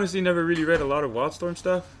 I honestly never really read a lot of Wildstorm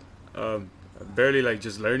stuff. Barely like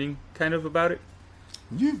just learning kind of about it.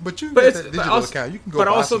 But you But got it's that digital but also, account. You can go. but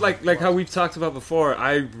buy also some like how we've talked about before.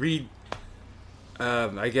 I read,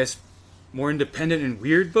 I guess, more independent and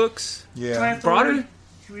weird books. Yeah. Try Authority. Broader?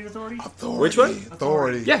 Did you read Authority? Authority. Which one?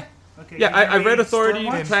 Authority. Yeah, Okay. yeah. I read read Authority,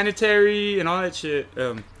 Stormwatch? Planetary, and all that shit.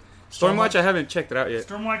 Stormwatch. I haven't checked it out yet.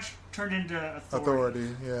 Stormwatch turned into Authority.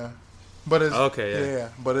 Yeah. But it's Okay, yeah.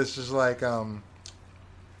 But it's just like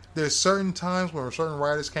there's certain times where certain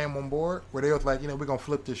writers came on board where they was like, we're gonna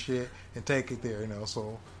flip this shit and take it there.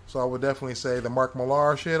 So I would definitely say the Mark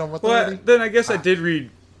Millar shit on Authority. Well, then I guess I did read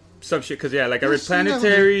some shit because I read Yes,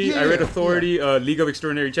 Planetary, yeah, I read yeah. Authority, League of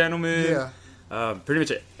Extraordinary Gentlemen. Yeah. Pretty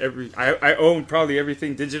much I own probably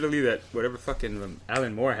everything digitally that whatever fucking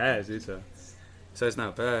Alan Moore has. So it's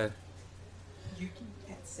not bad.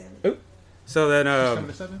 Oop. So then Coming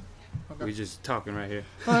to 7? Okay. we just talking right here.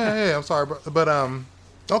 Oh, yeah, I'm sorry, but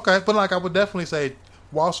okay, but like I would definitely say,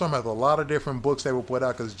 Wildstorm has a lot of different books they will put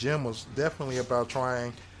out, because Jim was definitely about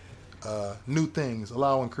trying new things,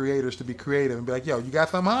 allowing creators to be creative and be like, yo, you got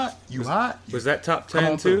something hot? You hot? Was that top Come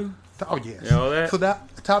 10 on too? through. Oh yes. Yeah, all that? So that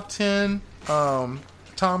top 10,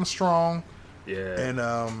 Tom Strong, Yeah. and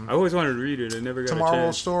I always wanted to read it. I never got a Tomorrow's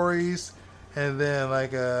chance. Stories, and then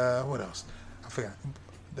like what else? I forgot.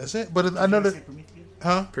 That's it. But I know that,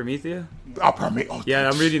 huh? Promethea? Oh, Prometheus. Yeah,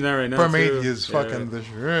 I'm reading that right now. Prometheus, too. fucking the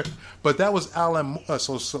shit. But that was Alan.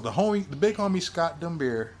 So the big homie Scott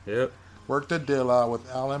Dumbier Yep. worked a deal out with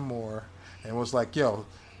Alan Moore and was like, yo,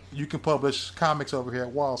 you can publish comics over here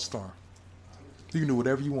at Wildstorm. You can do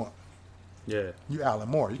whatever you want. Yeah. You Alan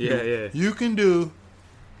Moore. You can Yeah, do, yeah. You can do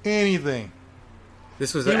anything.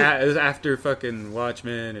 This was, He was- it was after fucking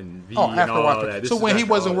Watchmen and V Oh, and after all Watchmen. that. This So is when he after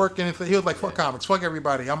wasn't all that. working, he was like, "Fuck comics, fuck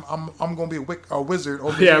everybody. I'm gonna be a wizard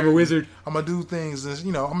over Yeah, here. I'm a wizard. I'm gonna do things, and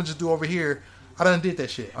I'm gonna just do over here. I done did that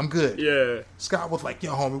shit. I'm good." Yeah. Scott was like,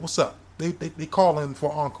 "Yo, homie, what's up? They calling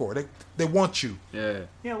for encore. They want you." Yeah.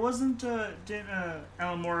 Yeah, didn't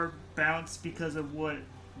Alan Moore bounce because of what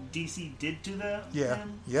DC did to them? Yeah.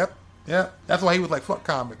 Yep. That's why he was like, "Fuck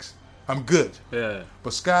comics. I'm good." Yeah.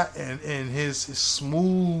 But Scott and his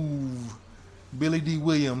smooth Billy D.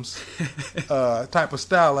 Williams type of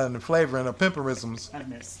style and flavor and the pimperisms. I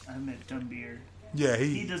met Dumbier. Yeah,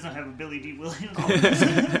 He doesn't have a Billy D.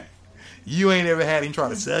 Williams. you ain't ever had him try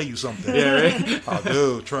to sell you something. Yeah, right? Oh,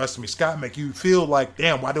 dude, trust me, Scott make you feel like,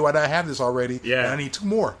 damn, why do I not have this already? Yeah. And I need 2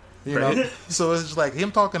 more. You know. Right. So it's just like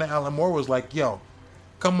him talking to Alan Moore was like, yo,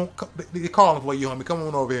 come on, they calling for you, homie. Come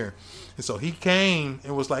on over here. And so he came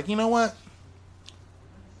and was like, you know what?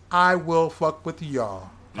 I will fuck with y'all.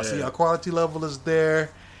 I see Yeah. our quality level is there,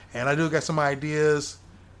 and I do got some ideas.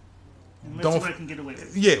 And let's see what I can get away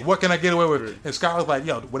with. Yeah, what can I get away with? And Scott was like,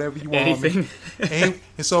 yo, whatever you want. Anything.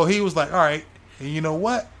 And so he was like, all right, and you know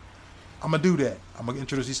what? I'm gonna do that. I'm gonna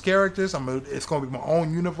introduce these characters. It's gonna be my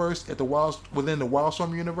own universe within the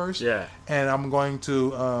Wildstorm universe. Yeah. And I'm going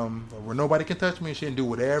to where nobody can touch me and shit and do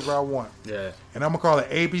whatever I want. Yeah. And I'm gonna call it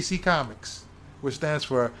ABC Comics, which stands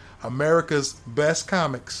for America's Best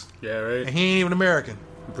Comics. Yeah, right. And he ain't even American.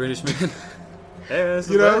 British man. Hey, that's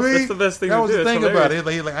the You know best. what I mean? That's the best thing that to was do. the It's thing hilarious. about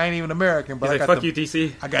it. He's like, I ain't even American, but He's I like, got fuck the, you,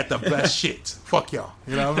 DC. I got the best shit. Fuck y'all.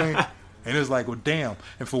 You know what I mean? And it was like, well, damn.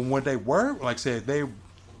 And for when they were, like I said, they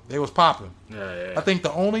was popping. Yeah. I think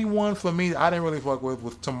the only one for me I didn't really fuck with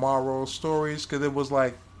was Tomorrow's Stories, because it was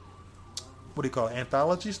like, what do you call it,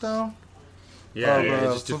 anthology style? Yeah,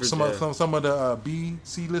 Of, just some different, some of the B,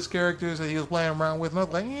 C-list characters that he was playing around with. And I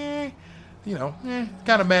was like,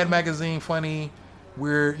 kind of Mad Magazine, funny,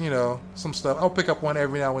 weird, some stuff. I'll pick up one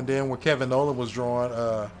every now and then where Kevin Nolan was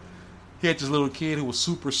drawing. He had this little kid who was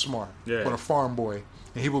super smart, Yeah. but a farm boy.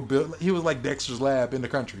 And he was like Dexter's Lab in the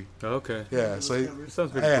country. Okay. Yeah, so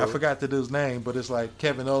Sounds pretty I cool. forgot the dude's name, but it's like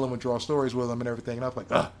Kevin Nolan would draw stories with him and everything. And I was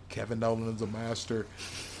like, Kevin Nolan is a master.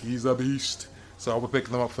 He's a beast. So I would pick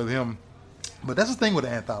them up for him. But that's the thing with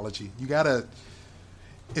the anthology. You gotta,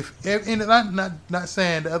 and not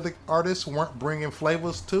saying the other artists weren't bringing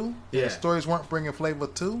flavors too. Yeah. The stories weren't bringing flavor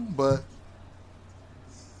too, but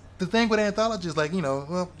the thing with anthology is like,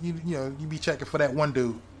 you be checking for that one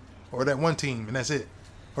dude or that one team, and that's it,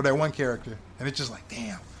 or that one character, and it's just like,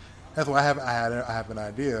 damn. That's why I have an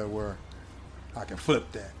idea where I can flip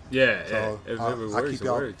that. Yeah, So yeah. If it I'll works, keep it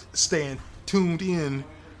y'all works. staying tuned in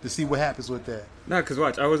to see what happens with that. No, because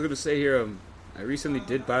watch, I was gonna say here, I recently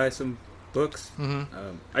did buy some books.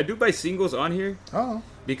 Mm-hmm. I do buy singles on here Oh,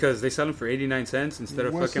 because they sell them for 89 cents instead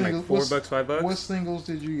of fucking like $4, $5. What singles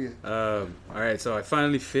did you get? All right, so I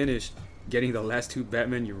finally finished getting the last two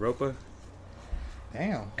Batman Europa,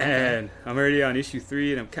 Damn. and I'm already on issue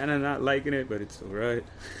 3, and I'm kind of not liking it, but it's alright.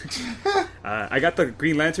 I got the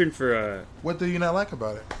Green Lantern for What do you not like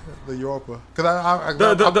about it, the Europa? Because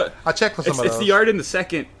I checked for some of it's those. the art in the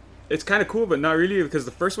second. It's kind of cool, but not really, because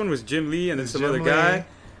the first one was Jim Lee and then some other guy,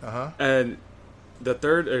 and the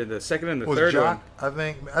third or the second and the Was third Jock? one.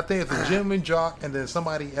 I think it's a Jim and Jock, and then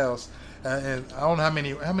somebody else. And I don't know how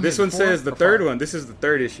many. This one says the third one. This is the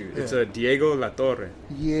third issue. Yeah. It's a Diego La Torre.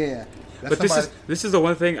 Yeah. But this is the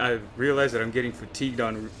one thing I realized that I'm getting fatigued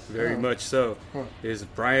on very much. So is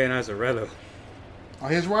Brian Azzarello. Oh,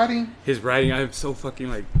 his writing. His writing, I'm so fucking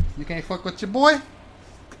like, You can't fuck with your boy.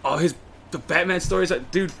 oh, the Batman stories,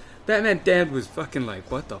 dude. Batman Damned was fucking like,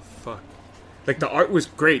 what the fuck? Like, the art was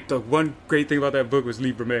great. The one great thing about that book was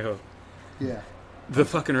Lee Bermejo. Yeah. The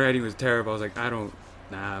fucking writing was terrible. I was like,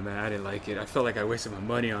 nah, man, I didn't like it. I felt like I wasted my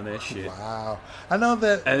money on that shit. Wow. I know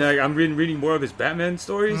that. And like, I'm reading more of his Batman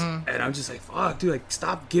stories, Mm-hmm. and I'm just like, fuck, dude, like,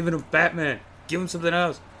 stop giving him Batman. Give him something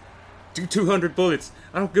else. Do 200 bullets.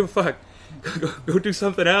 I don't give a fuck. Go do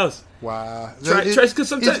something else. Wow. Try, because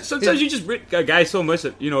sometimes you just read a guy so much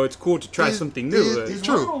that, it's cool to try something new. It's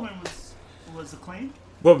true. Wonder Woman was acclaimed.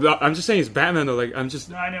 Well, I'm just saying it's Batman though. Like, I'm just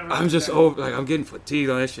No, I never read that. I'm getting fatigued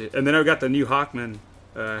on that shit. And then I got the new Hawkman.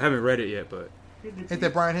 I haven't read it yet, but Ain't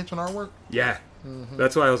that Brian Hitch on artwork? yeah,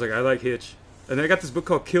 that's why I was like, I like Hitch. And then I got this book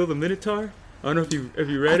called Kill the Minotaur. I don't know if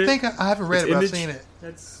you read I it. think I haven't read It's it, but I've Image. seen it.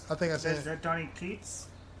 That's I think I've seen is it. that Donny Cates?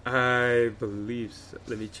 I believe so.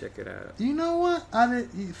 Let me check it out. You know what? I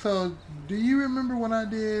did. So, do you remember when I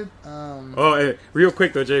did? Oh, hey, real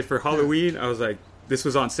quick though, Jay. For Halloween, I was like, this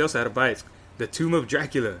was on sale, so I had to buy it. It's The Tomb of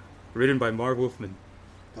Dracula, written by Marv Wolfman.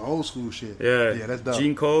 The old school shit. Yeah, that's dope.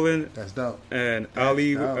 Gene Colan That's dope. and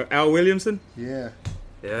dope. Al Williamson. Yeah.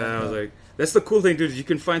 Yeah, I was like, that's the cool thing, dude. Is you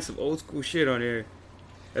can find some old school shit on here.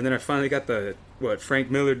 And then I finally got the Frank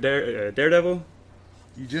Miller Daredevil.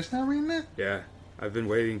 You just not reading that? Yeah, I've been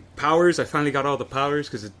waiting. Powers, I finally got all the powers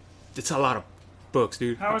because it's a lot of books,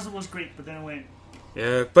 dude. Powers was great, but then it went.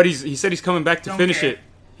 Yeah, but he said he's coming back to Don't finish care. it.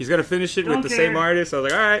 He's gonna finish it Don't with the same care. artist. I was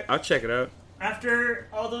like, all right, I'll check it out. After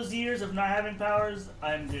all those years of not having powers,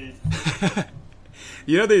 I'm good.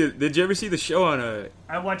 Did you ever see the show on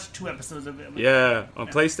I watched 2 episodes of it. I'm like, on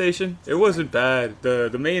PlayStation? It wasn't bad.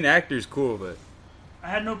 The main actor's cool, but I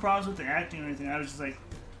had no problems with the acting or anything. I was just like,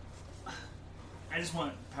 I just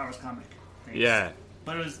want Powers comic. Thanks. yeah.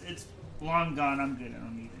 But it's long gone. I'm good. I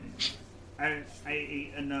don't need it. I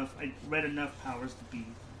ate enough. I read enough Powers to be.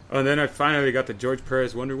 Oh, and then I finally got the George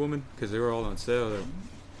Perez Wonder Woman because they were all on sale.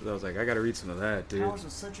 So I was like, I gotta read some of that, dude. Powers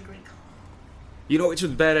was such a great comic. You know which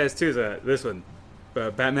was badass too? Is this one,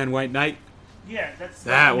 Batman White Knight? Yeah, that's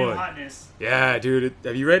That new one. hotness. Yeah, dude.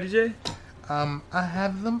 Have you read it, Jay? I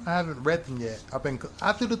have them. I haven't read them yet.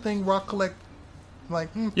 I do the thing where I collect like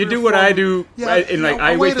You do what I do, and like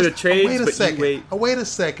I wait for the trades, but second. you wait. I wait a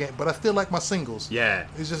second, but I still like my singles. Yeah.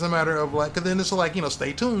 It's just a matter of like, cause then it's like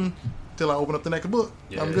stay tuned till I open up the next book.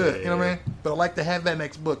 Yeah, I'm good. yeah, You know what I mean? But I like to have that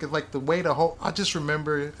next book. It's like the wait a whole. I just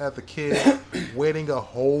remember as a kid waiting a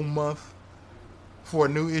whole month for a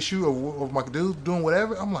new issue of my dude doing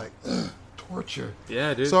whatever. I'm like, ugh, torture.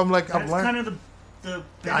 Yeah, dude. So I'm like, That's I've learned. kind of the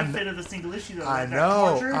benefit of the single issue, though. I like that know,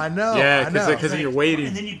 torture. I know. Yeah, I know. because you're waiting.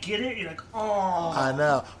 And then you get it, you're like, oh. I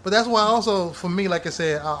know, but that's why also for me, like I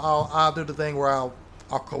said, I'll do the thing where I'll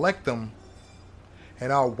collect them,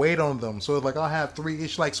 and I'll wait on them. So it's like I'll have 3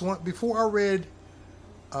 issues. Like so before I read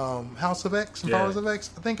House of X and Powers of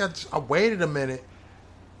X, I think I waited a minute,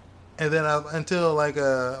 and then until like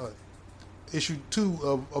issue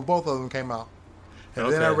 2 of both of them came out,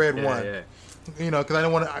 and then I read one. Yeah. Because I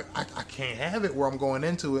don't want to. I can't have it where I'm going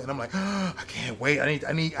into it, and I'm like, oh, I can't wait. I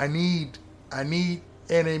need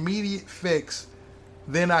an immediate fix.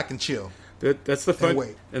 Then I can chill. That's the fun,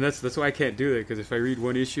 wait. and that's why I can't do it. Because if I read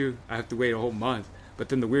one issue, I have to wait a whole month. But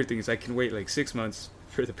then the weird thing is, I can wait like 6 months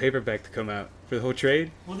for the paperback to come out for the whole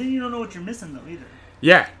trade. Well, then you don't know what you're missing, though, either.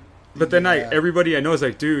 Yeah. But then Yeah. everybody I know is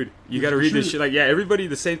like, dude, you got to read this shit. Like, yeah, everybody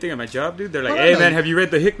the same thing at my job, dude. They're like, hey, man, have you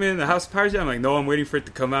read the Hickman, the House of Powers yet? I'm like, no, I'm waiting for it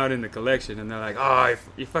to come out in the collection. And they're like, oh,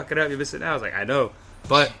 you fuck it up, you miss it now. I was like, I know.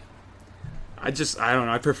 But I don't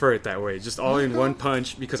know. I prefer it that way. Just all in one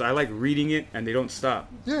punch because I like reading it and they don't stop.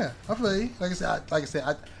 Yeah, I feel you. Like I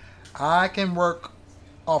said, I can work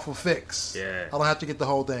off a fix. Yeah. I don't have to get the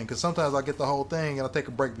whole thing because sometimes I get the whole thing and I take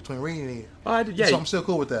a break between reading it. Oh, I did, yeah. So I'm still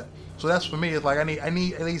cool with that. So that's for me. It's like I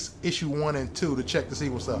need at least issue 1 and 2 to check to see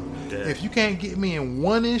what's up. Yeah. If you can't get me in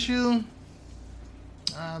one issue,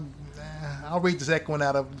 I'll read the second one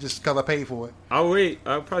out of just because I paid for it.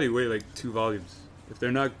 I'll probably wait like 2 volumes. If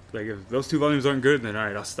they're not, like, if those 2 volumes aren't good, then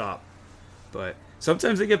alright, I'll stop. But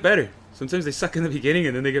sometimes they get better. Sometimes they suck in the beginning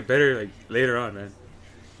and then they get better like later on, man.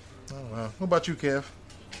 I don't know. What about you, Kev?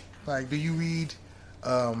 Like, do you read?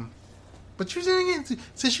 But you didn't.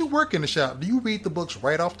 Since you work in the shop, do you read the books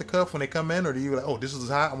right off the cuff when they come in, or do you like, oh, this is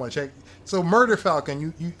hot, I want to check? So, Murder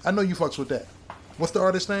Falcon, you, I know you fucks with that. What's the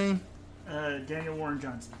artist's name? Daniel Warren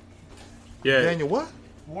Johnson. Yeah. Daniel what?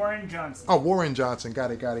 Warren Johnson. Oh, Warren Johnson.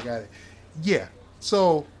 Got it. Yeah.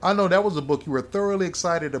 So I know that was a book you were thoroughly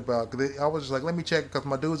excited about. Cause I was just like, let me check because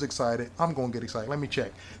my dude's excited. I'm gonna get excited. Let me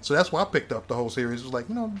check. So that's why I picked up the whole series. It was like,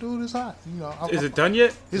 dude is hot. Is it done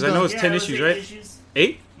yet? Because I know it's 10 it was issues, 8 right? Issues.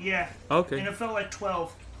 8? Yeah. Okay. And it felt like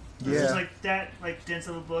 12. It was Yeah. just like that, like dense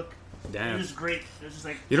of a book. Damn. It was great. It was just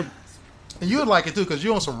like. You know, And you would like it too because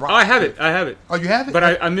you're on some rock. oh, I have it. Oh, you have it?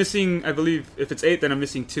 But I'm missing, I believe, if it's 8, then I'm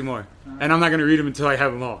missing 2 more. And I'm not going to read them until I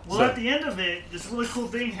have them all. Well, so. at the end of it, this really cool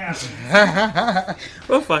thing happened.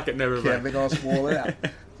 Well, fuck it, never Yeah, mind. they're gonna spoil it out.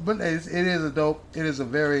 But it is a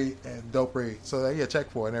very dope read. So yeah, check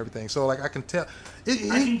for it and everything. So like I can tell. I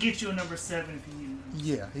can get you a number 7 if you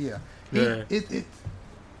need one. Yeah. Yeah.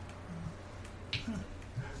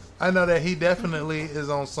 I know that he definitely is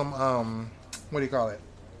on some what do you call it?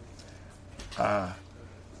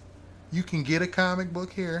 You can get a comic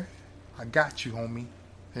book here. I got you, homie.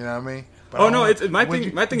 You know what I mean? But Oh I no! don't- It's my when thing.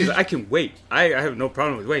 you- My thing did is I can wait. I have no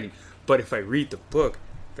problem with waiting. But if I read the book,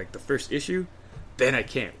 like the first issue, then I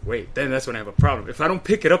can't wait. Then that's when I have a problem. If I don't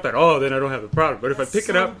pick it up at all, then I don't have a problem. But if I pick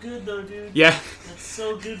it up, good though, dude. yeah, It's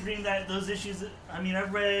so good reading those issues. I mean,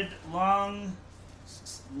 I've read long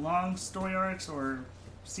story arcs or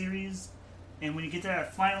series, and when you get to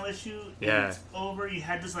that final issue, and Yeah. it's over. You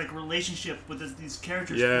had this like relationship with these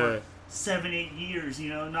characters Yeah. for 7-8 years.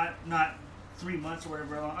 Not 3 months or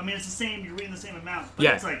whatever. I mean, it's the same. You're reading the same amount, but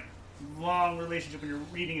Yeah. it's like long relationship when you're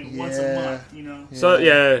reading it once a Yeah. month. So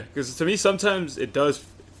yeah, because to me sometimes it does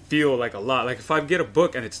feel like a lot. Like if I get a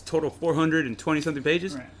book and it's total 420 something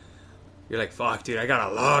pages, Right. you're like, fuck, dude, I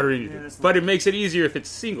got a lot of reading to Yeah, do. that's But nice. it makes it easier if it's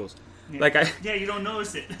singles. Yeah. Like Yeah, you don't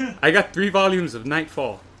notice it. I got 3 volumes of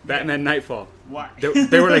Nightfall, Batman Nightfall. Why?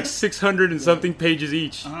 They were like 600 and something pages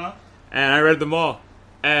each, Uh-huh. and I read them all.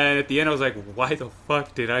 And at the end, I was like, why the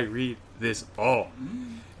fuck did I read this all?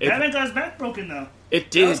 Batman got his back broken though. It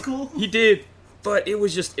did. That was cool. He did. But it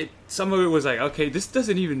was just some of it was like, okay, this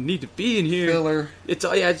doesn't even need to be in here. Filler. It's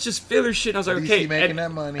just filler shit. And I was like, DC okay, making and,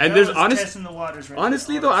 that money. And That there's was testing the waters, right?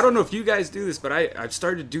 honestly though, I don't know if you guys do this, but I've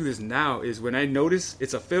started to do this now. Is when I notice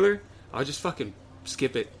it's a filler, I'll just fucking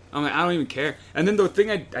skip it. I'm like, I don't even care. And then the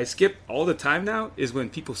thing I skip all the time now is when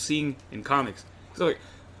people sing in comics. So like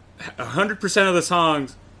 100% of the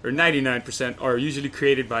songs or 99% are usually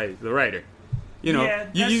created by the writer. You know, Yeah,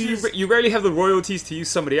 you, that's you, just- you rarely have the royalties to use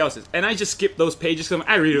somebody else's. And I just skip those pages because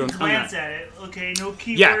I read them. Glance at it. Okay, no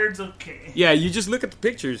keywords. Okay. Yeah, you just look at the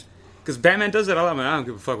pictures. Because Batman does it a lot. I don't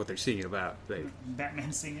give a fuck what they're singing about. Like,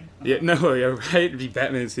 Batman singing. yeah, no, yeah, right? It'd be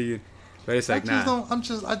Batman singing. But it's like, nah.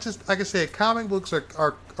 I just like I said, comic books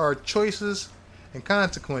are choices and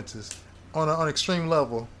consequences on an extreme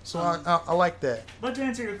level. So I like that. But to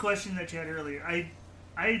answer your question that you had earlier,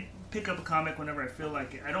 I pick up a comic whenever I feel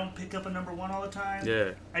like it. I don't pick up a number 1 all the time.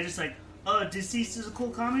 Yeah. I just like, oh, Deceased is a cool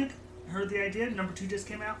comic. Heard the idea. Number 2 just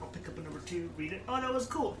came out. I'll pick up a number 2, read it. Oh, that was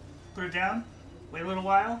cool. Put it down. Wait a little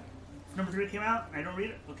while. Number 3 came out. I don't read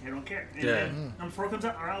it. Okay, I don't care. And then number 4 comes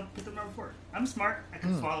out. All right, I'll pick up number 4. I'm smart. I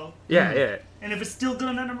can follow. Yeah, yeah. And if it's still good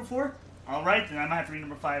on that number 4, all right, then I might have to read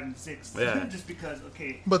number 5 and 6. Yeah. Just because.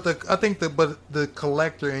 Okay. But the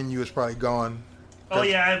collector in you is probably gone. Oh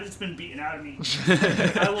yeah, it's been beaten out of me.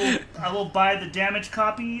 I will buy the damaged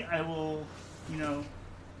copy. I will,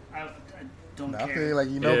 I don't I care. feel like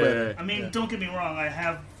you know Yeah. better. I mean, don't get me wrong. I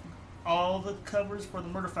have all the covers for the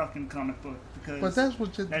Murder Falcon comic book because. But that's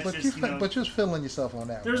what you. That's But just, but you're feeling yourself on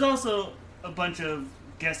that. There's also a bunch of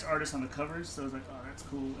guest artists on the covers, so I was like, oh, that's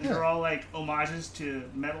cool. And they're all like homages to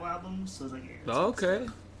metal albums, so I was like, yeah. That's Okay.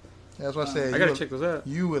 That's what I said. I gotta check those out.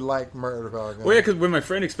 You would like Murder Falcon. Well, yeah, because when my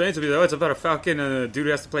friend explained to me, oh, it's about a falcon and a dude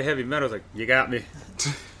who has to play heavy metal, I was like, you got me.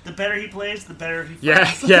 The better he plays, the better he Yeah,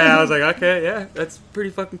 fights. yeah. I was like, okay, yeah, that's pretty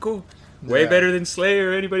fucking cool. Way Yeah. better than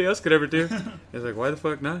Slayer or anybody else could ever do. I was like, why the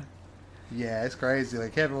fuck not? Yeah, it's crazy.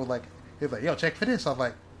 Like Kevin was like, he was like, yo, check for this. I was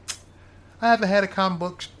like, I haven't had a comic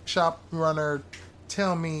book shop runner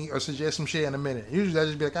tell me or suggest some shit in a minute. Usually I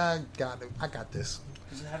just be like, I got this.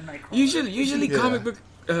 Does it have Nightcrawler? Usually Yeah. comic book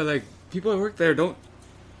like people that work there don't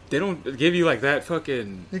give you like that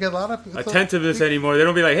fucking You got a lot of attentiveness anymore. They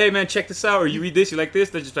don't be like, hey man, check this out, or you read this, you like this.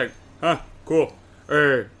 They're just like, huh, cool.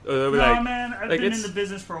 Or they'll be No, like, man, I've like, been in it's- the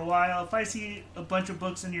business for a while. If I see a bunch of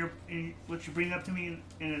books in what you bring up to me,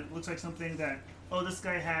 and it looks like something that, oh, this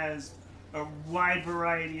guy has a wide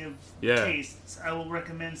variety of Yeah. tastes, I will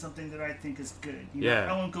recommend something that I think is good. You know?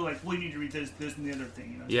 Yeah. I won't go like, well, you need to read this, and the other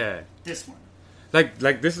thing. You know? yeah. This one.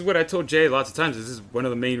 Like this is what I told Jay lots of times. This is one of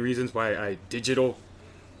the main reasons why I digital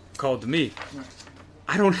called to me. Right.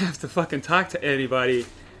 I don't have to fucking talk to anybody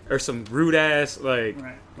or some rude ass like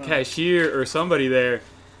Right. Well, cashier or somebody there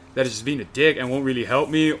that is just being a dick and won't really help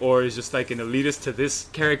me, or is just like an elitist to this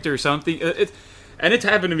character or something. And it's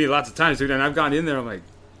happened to me lots of times, dude. And I've gone in there, I'm like,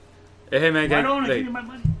 hey man, why guy, don't I like, give you my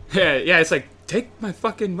money? yeah, it's like take my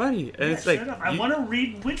fucking money, and Yeah, it's like shut up. I you- want to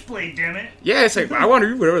read Witchblade, damn it. yeah, it's like I want to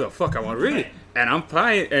read whatever the fuck I want to read, Right. and I'm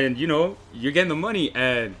buying, and you're getting the money,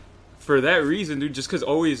 and for that reason, dude, just because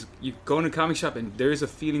always you go in a comic shop and there is a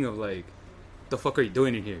feeling of like, the fuck are you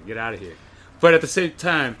doing in here? Get out of here. But at the same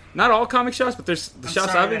time, not all comic shops, but there's the I'm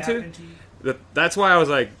shops sorry I've been that to. happened to you. That's why I was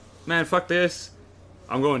like, man, fuck this.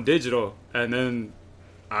 I'm going digital, and then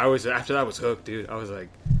after that I was hooked, dude. I was like,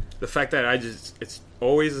 the fact that it's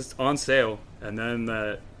always on sale, and then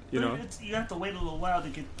that But you have to wait a little while to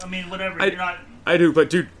get. I mean, whatever. I- You're not. I do, but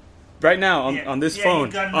dude, right now on, Yeah. on this Yeah, phone,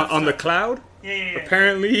 you've got enough on the stuff. cloud, Yeah.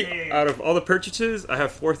 apparently Yeah. out of all the purchases, I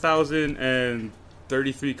have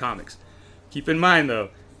 4,033 comics. Keep in mind though,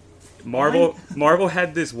 Marvel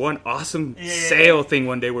had this one awesome Yeah. sale thing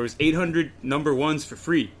one day where it was 800 number ones for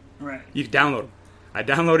free. Right. You could download them. I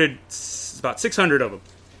downloaded about 600 of them.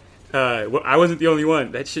 I wasn't the only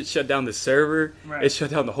one. That shit shut down the server. Right. It shut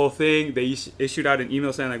down the whole thing. They issued out an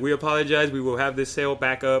email saying like, we apologize. We will have this sale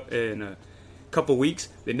back up in a couple weeks.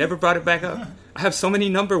 They never brought it back up. I have so many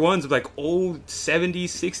number ones of like old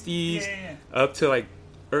 70s, 60s, Yeah. up to like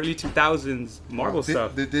early 2000s Marvel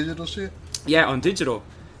stuff. The digital shit. Yeah, on digital.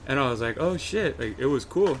 And I was like, oh shit, like it was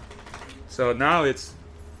cool. So now it's,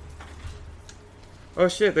 oh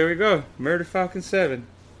shit, there we go. Murder Falcon 7.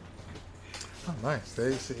 Oh, nice.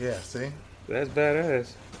 See. That's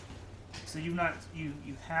badass. So you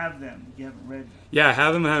have them. You haven't read them. Yeah, I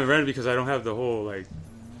have them. I haven't read it because I don't have the whole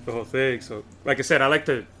thing. So, like I said, I like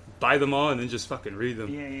to buy them all and then just fucking read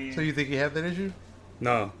them. Yeah. So you think you have that issue?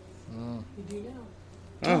 No. You do now.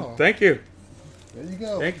 Oh, Oh. thank you. There you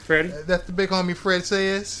go. Thank you, Freddie. That's the big homie Fred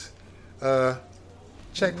says.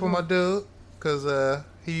 Check for my dude, cause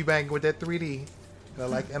he be banging with that 3D.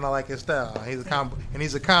 And I like his style.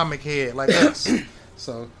 He's a comic head like us.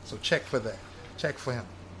 So check for that. Check for him.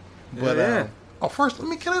 But Yeah. first,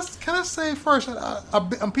 can I say first?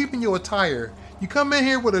 I'm peeping your attire. You come in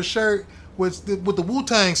here with a shirt with the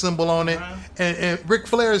Wu-Tang symbol on it, Uh-huh. and Ric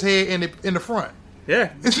Flair's head in the front.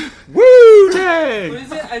 Yeah. Woo Tang! What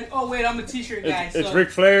is it? Oh wait, I'm a T-shirt guy. It's so Ric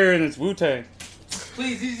Flair and it's Wu Tang.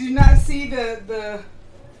 please, did you not see the?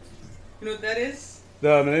 You know what that is?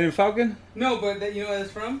 The Millennium Falcon? No, but you know where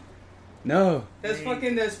that's from? No. That's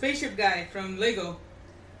fucking the spaceship guy from Lego.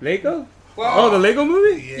 Lego? Wow. Oh, the Lego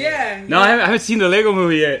movie? Yeah. No, I haven't seen the Lego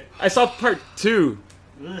movie yet. I saw part 2.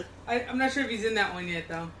 Ugh. I'm not sure if he's in that one yet,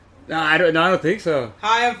 though. No, I don't think so.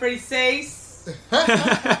 Hi, I'm Freddie Sace.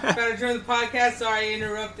 Gotta join the podcast. Sorry, I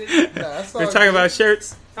interrupted. We're talking about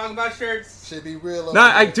shirts. Talking about shirts. Should be real. No,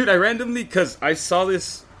 I randomly, because I saw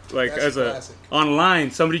this like That's as classic.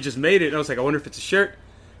 online. Somebody just made it, and I was like, I wonder if it's a shirt.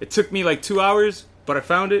 It took me like 2 hours, but I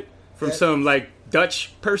found it from That- some like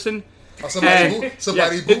Dutch person. Oh, somebody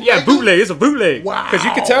Yeah, bootleg. It's a bootleg. Wow. Because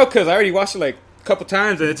you can tell, because I already watched it like a couple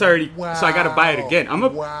times, and it's already. So I gotta buy it again.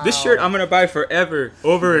 Wow. This shirt I'm gonna buy forever,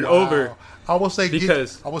 over and over. I will say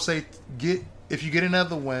Because- get if you get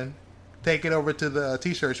another one, take it over to the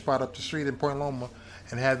t-shirt spot up the street in Point Loma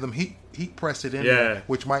and have them heat press it in Yeah. there,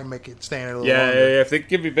 which might make it stand a little Yeah, longer. yeah, if they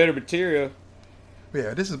give me better material.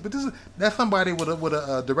 Yeah, that's somebody with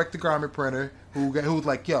a direct to garment printer who's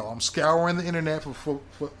like, yo, I'm scouring the internet for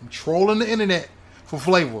I'm trolling the internet for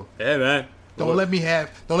flavor. Yeah, man. Don't let you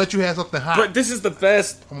have something hot. But this is the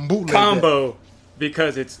best I'm bootleg combo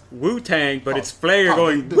because it's Wu-Tang, but it's Flair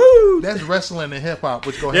going dude, woo. That's wrestling and hip hop,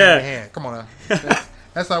 which go Yeah. hand in hand. Come on now.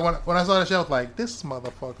 That's like when I saw the show, I was like, this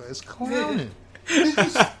motherfucker is clowning. Did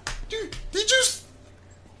you?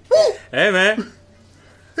 Woo! Hey, man.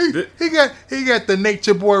 He got the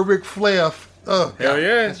Nature Boy Ric Flair. Oh, Hell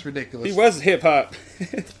yeah. that's ridiculous. He was hip hop.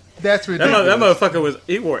 That's That ridiculous. motherfucker was.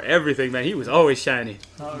 He wore everything, man. He was always shiny.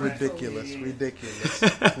 All right. ridiculous.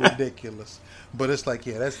 But it's like,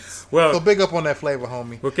 yeah, that's Well- so big up on that flavor,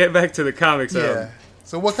 homie. We'll get back to the comics. Yeah.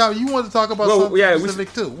 So what kind? You wanted to talk about Well, something yeah,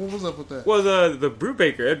 specific too? What was up with that? Was the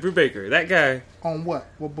Brubaker, Ed Brubaker. That guy. On what?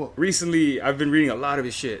 What book? Recently, I've been reading a lot of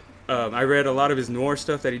his shit. I read a lot of his noir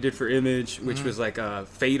stuff that he did for Image, which Mm-hmm. was like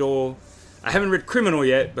Fatal. I haven't read Criminal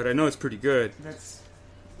yet, but I know it's pretty good. That's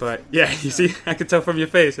But yeah, you see, I can tell from your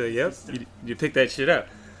face. Like, yep, you picked that shit up.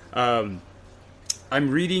 I'm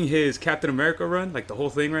reading his Captain America run, like the whole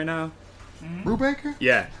thing right now. Brubaker?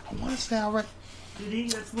 Yeah, I want to say I read did he?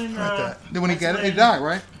 That's when. that. Then when he that's got it, he when- died,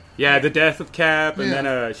 right? yeah, the death of Cap, and Yeah.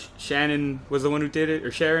 then Shannon was the one who did it,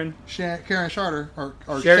 or Sharon. Karen Charter or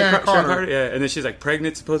Sharon Sharon Carter. yeah, and then she's like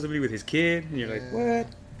pregnant supposedly with his kid, and you're like, what?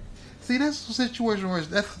 See, that's a situation where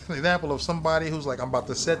that's an example of somebody who's like, I'm about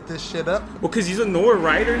to set this shit up. Well, because he's a noir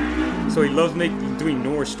writer, so he loves doing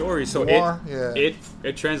noir stories. So Noir, yeah.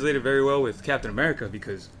 it translated very well with Captain America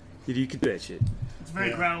because you could do that shit. It's very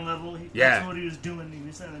Yeah. ground level. Yeah. That's what he was doing. He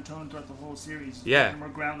was setting the tone throughout the whole series. Yeah. More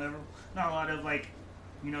ground level. Not a lot of like,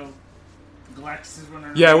 Galactus is running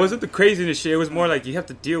around. Yeah, it wasn't the craziness shit. It was more like you have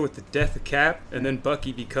to deal with the death of Cap, and then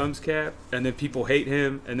Bucky becomes Cap, and then people hate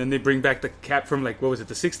him, and then they bring back the Cap from like what was it,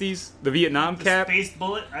 the '60s, the Vietnam The Cap. Space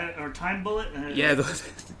Bullet or Time Bullet.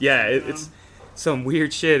 Yeah, it's some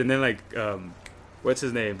weird shit, and then like what's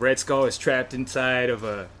his name? Red Skull is trapped inside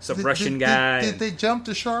of some Russian guy. Did they jump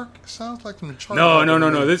the shark? Sounds like some shark.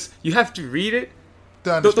 No. This you have to read it. To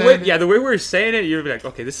The understand way, it? yeah, the way we're saying it, you're like,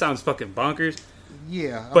 okay, this sounds fucking bonkers,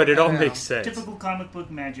 Yeah. but it all okay. makes sense. Typical comic book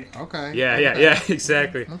magic. Okay. Yeah,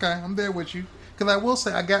 exactly. Okay, I'm there with you. Because I will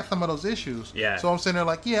say, I got some of those issues. Yeah. So I'm sitting there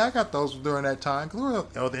like, yeah, I got those during that time. Because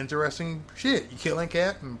it was interesting shit. You killing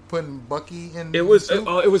Cap and putting Bucky in. It was the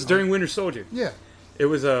suit. it was during Winter Soldier. Yeah. It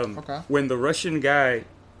was Okay. when the Russian guy,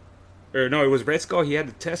 or no, it was Red Skull. He had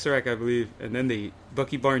the Tesseract, I believe, and then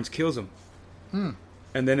Bucky Barnes kills him.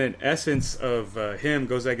 And then an essence of him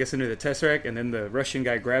goes, I guess, into the Tesseract, and then the Russian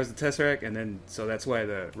guy grabs the Tesseract, and then so that's why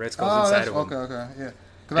the Red Skull's Oh, inside that's of him. okay, yeah.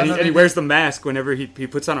 'Cause I know And he they wears the mask whenever he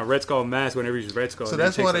puts on a Red Skull mask whenever he's Red Skull. So and then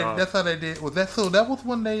that's he why takes it off. that's how they did. Was that so? That was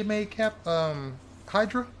when they made Cap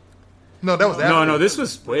Hydra. No, that was after. No, this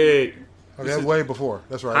was way. Okay, that was way before.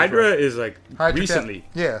 That's right. Hydra That's right. is like Hydra recently. Cap.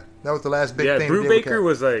 Yeah, that was the last big Yeah, thing. they did with Brubaker Cap.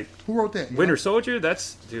 was like Who wrote that? You Winter know? Soldier. That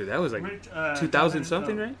was like 2000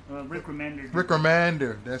 something, right? Rick Remender. Rick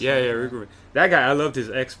Remender. That's Yeah, right. Rick Remender. That guy, I loved his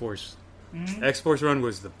X-Force. Mm-hmm. X-Force run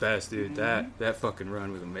was the best, dude. That fucking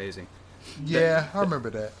run was amazing. Yeah, I remember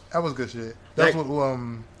that. That was good shit. That's That- what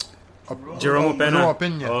Jerome Opena. Jerome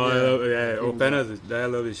Opena. Oh, Yeah. I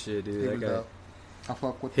love his shit, dude. He That was guy. dope. I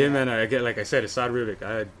fuck with Him him. and again, like I said, Assad Rubik.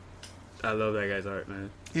 I love that guy's art,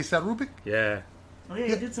 man. He said Rubik. Yeah, Oh yeah,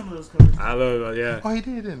 he did some of those covers. I love. Yeah, Oh, he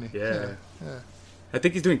did, didn't he? Yeah. yeah. I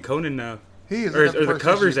think he's doing Conan now, He is. or I got the first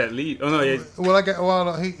covers issue. at least. Oh no, yeah.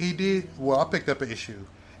 Well, he did. Well, I picked up an issue,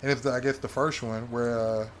 and it's I guess the first one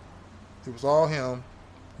where it was all him,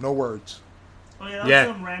 no words. Oh yeah, that was Yeah.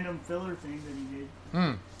 some random filler thing that he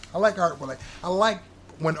did. I like art, but I like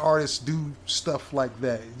when artists do stuff like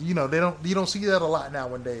that. You know, you don't see that a lot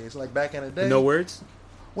nowadays. Like back in the day, No words.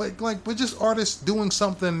 but just artists doing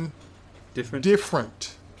something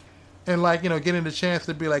different. And like, getting the chance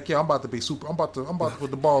to be like, yeah, I'm about to be super. I'm about to put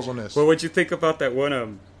the balls on this. Well, what'd you think about that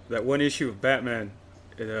one issue of Batman,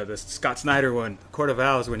 the Scott Snyder one, Court of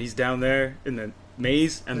Owls, when he's down there in the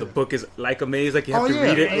maze and the book is like a maze, like you have to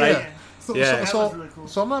read it So, Yeah. so, That was really cool.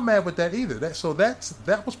 so I'm not mad with that either.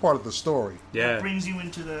 That was part of the story. Yeah. That brings you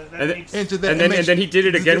into the. That And makes, Into that, And then he did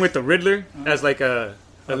it again with the Riddler as like a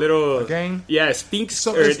little a game. Yeah, a Sphinx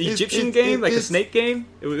So or an it's- Egyptian it's- game, like a it's- snake game.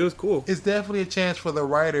 It was cool. It's definitely a chance for the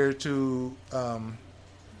writer to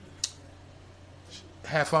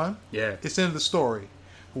have fun. Yeah. It's in the story.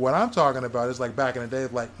 What I'm talking about is like back in the day,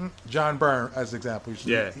 like John Byrne as an example.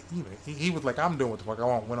 Yeah. He was like, I'm doing what the fuck I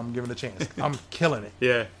want when I'm given a chance. I'm killing it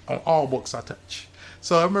Yeah. on all books I touch.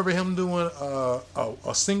 So I remember him doing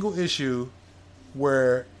a single issue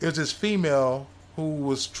where it was this female who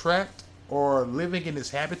was trapped or living in this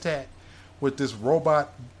habitat with this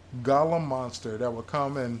robot golem monster that would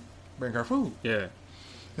come and bring her food. Yeah.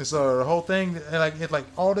 And so the whole thing, and like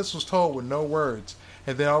all this was told with no words,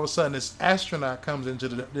 and then all of a sudden this astronaut comes into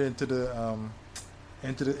the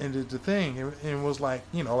thing, and was like,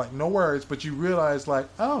 like no words, but you realize like,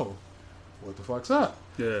 oh, what the fuck's up?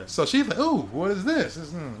 Yeah. So she's like, ooh, what is this?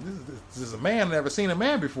 This is a man I've never seen a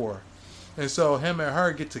man before, and so him and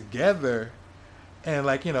her get together, and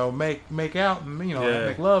like make out and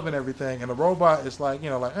make love and everything, and the robot is like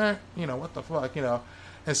what the fuck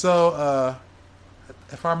and so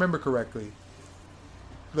if I remember correctly,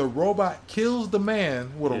 the robot kills the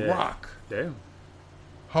man with a rock. Damn.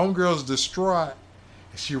 Homegirl's distraught.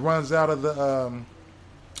 She runs out of the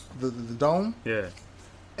dome, Yeah.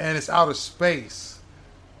 and it's out of space.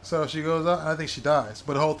 So she goes out, and I think she dies.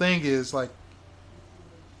 But the whole thing is like,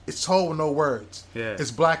 it's told with no words. Yeah.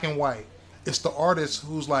 It's black and white. It's the artist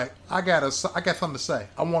who's like, I got something to say.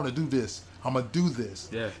 I want to do this. I'm gonna do this.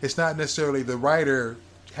 Yeah. It's not necessarily the writer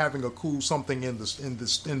having a cool something in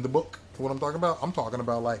the book. What I'm talking about? I'm talking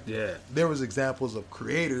about like, there was examples of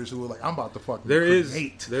creators who were like, I'm about to fucking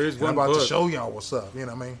create. There is and one I'm about book. to show y'all what's up. You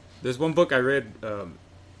know what I mean? There's one book I read,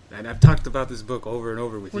 and I've talked about this book over and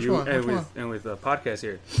over with Which you one? and with a podcast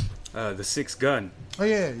here. The Sixth Gun. Oh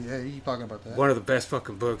yeah, you talking about that? One of the best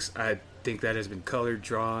fucking books. I think that has been colored,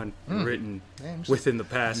 drawn, and written Damn, within the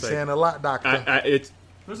past. You're saying a lot, Doctor. It's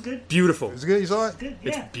it was good. beautiful. It's good. You saw it? Good.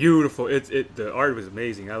 It's Yeah. beautiful. The art was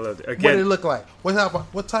amazing. I loved it. What did it Again, look like?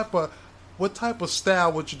 What type of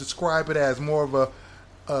style would you describe it as? More of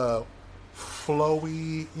a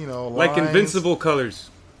flowy, like lines? Invincible colors.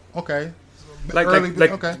 Okay.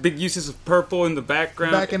 Like big uses of purple in the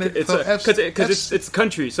background. Back in it, It's so because it's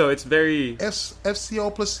country, so it's very.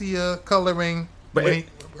 FCO Placia coloring, But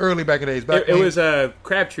early back in the days. It was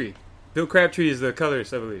Crabtree. Bill Crabtree is the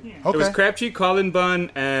colorist, I believe. Yeah. Okay. It was Crabtree, Colin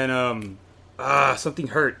Bunn, and something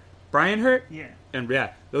Hurt. Brian Hurt? Yeah. And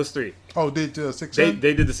those three. Oh, did Six They Gun?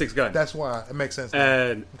 did the Sixth Gun. That's why it makes sense.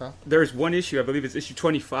 And Okay. there's one issue, I believe it's issue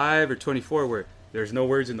 25 or 24, where there's no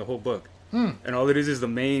words in the whole book. And all it is the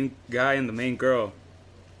main guy and the main girl.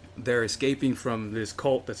 They're escaping from this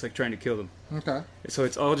cult that's like trying to kill them. Okay. So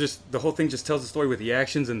it's all just, the whole thing just tells the story with the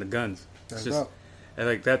actions and the guns. That's It's just, dope. and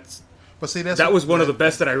like that's, But see, that was one of the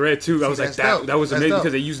best that I read too. I was like, that's dope. that was That's amazing dope.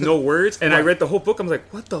 because they used no words. And I Right. read the whole book. I was like,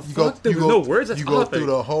 what the fuck? There was no words. That's you go awesome. through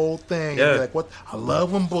the whole thing. Yeah. And be like, what? I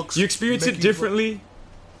love when books. You experience make it you- differently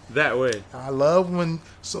that way. I love when,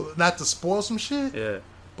 so not to spoil some shit, Yeah.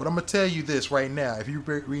 but I'm gonna tell you this right now. If you're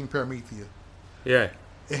reading Paramethea, Yeah.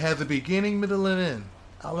 it has the beginning, middle, and end.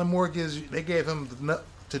 Alan Moore they gave him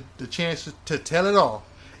the chance to tell it all,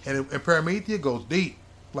 and Paramethea goes deep.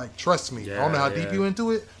 Like, trust me, I don't know how deep Yeah. you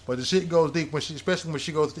into it, but the shit goes deep especially when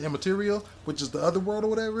she goes to Immaterial, which is the other world or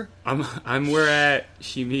whatever. I'm where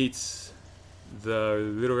she meets the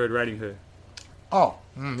Little Red Riding Hood. Oh,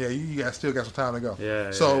 yeah, you guys still got some time to go.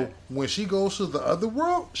 Yeah, So yeah. when she goes to the other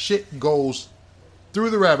world, shit goes through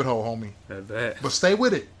the rabbit hole, homie. I bet. But stay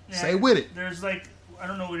with it. Yeah, Stay with it. There's like, I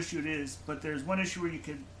don't know what issue it is, but there's one issue where you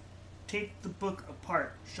could take the book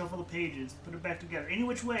apart, shuffle the pages, put it back together, any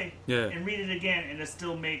which way, Yeah. and read it again, and it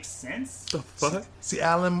still makes sense. The fuck? See,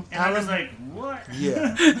 Alan. And I was like, what?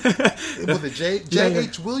 Yeah. Was it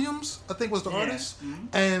J.H. Williams, I think was the Yeah. artist? Mhm.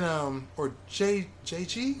 And, or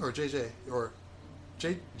J.G. or J.J. or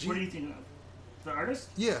J.G. What do you think of? The artist?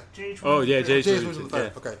 Yeah. J.H. Oh, Williams yeah, III. J.H. J.H. Williams, Williams yeah.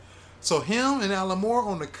 III. Okay. So him and Alan Moore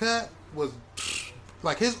on the cut was,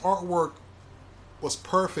 like, his artwork was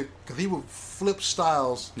perfect because he would flip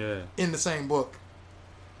styles Yeah. in the same book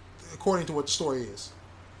according to what the story is.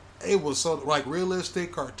 It was so like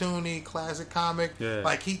realistic, cartoony, classic comic. Yeah.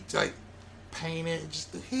 Like painted.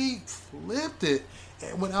 Just he flipped it.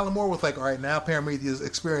 And when Alan Moore was like, all right, now Parametheus is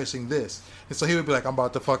experiencing this. And so he would be like, I'm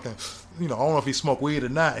about to fucking, I don't know if he smoked weed or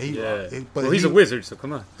not. But he's a wizard, so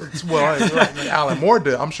come on. Well, like Alan Moore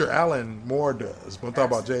does. I'm sure Alan Moore does. But I'm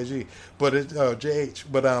talking about JG. But JH.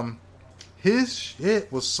 But his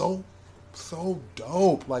shit was so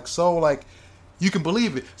dope. Like, you can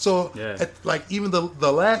believe it. So, even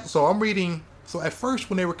the last, so I'm reading, so at first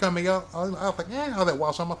when they were coming out, I was like, how that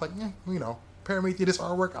wild. So I'm like, Parametheus, this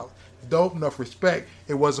artwork, dope, enough respect.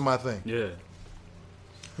 It wasn't my thing. Yeah.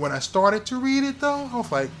 When I started to read it though, I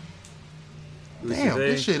was like, damn,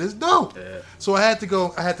 this shit is dope. Yeah. So I had to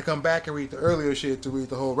come back and read the earlier shit to read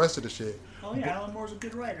the whole rest of the shit. Oh yeah, Alan Moore's a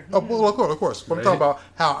good writer. Oh, well, of course. But I'm talking about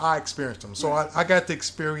how I experienced them. So I got to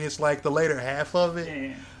experience like the later half of it.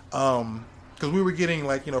 Yeah. Because we were getting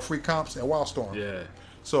like free comps at Wildstorm. Yeah.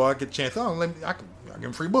 So I get a chance. I give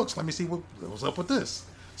them free books. Let me see what's up with this.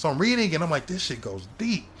 So I'm reading and I'm like, this shit goes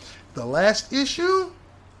deep. The last issue,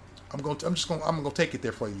 I'm gonna take it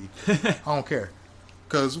there for you. I don't care,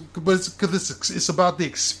 because it's about the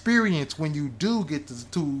experience when you do get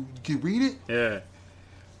to read it. Yeah.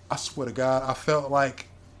 I swear to God, I felt like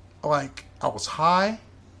I was high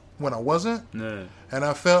when I wasn't, and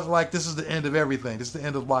I felt like this is the end of everything. This is the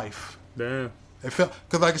end of life. Damn. It felt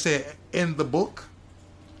because, like I said, in the book,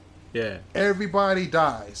 everybody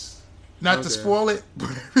dies. Not to spoil it,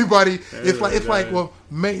 but everybody, it's like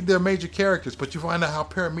they're major characters, but you find out how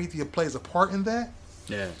Parametheus plays a part in that.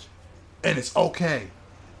 Yeah. And it's okay.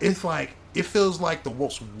 It's like, it feels like the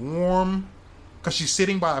most warm, because she's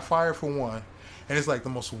sitting by a fire for one, and it's like the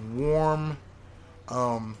most warm,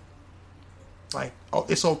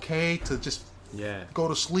 it's okay to just go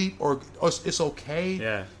to sleep, or it's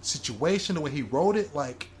okay situation, the way he wrote it,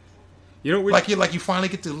 like, like you finally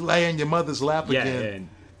get to lay in your mother's lap again.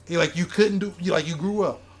 Like you couldn't do, like you grew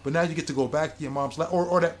up, but now you get to go back to your mom's lap,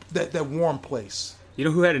 or that warm place. You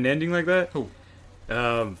know who had an ending like that? Who?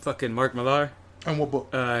 Fucking Mark Millar. And what book?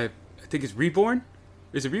 I think it's Reborn.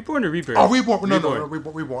 Is it Reborn or Rebirth? Oh, Reborn. No,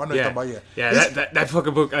 Reborn. I know you're talking about, Yeah, that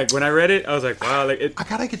fucking book, like, when I read it, I was like, wow. Like, I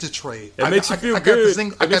gotta get the trade. It makes you feel good.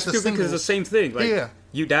 It makes you feel good because it's the same thing. Like,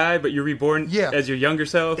 you die, but you're reborn as your younger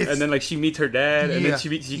self. And then, like, she meets her dad, and then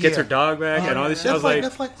she gets her dog back, and all this shit. I was like,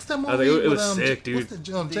 what's that movie? It was sick, dude.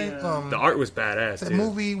 The art was badass, that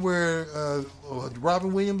movie where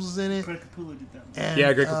Robin Williams was in it. Greg Capullo did that.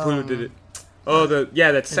 Greg Capullo did it. Oh,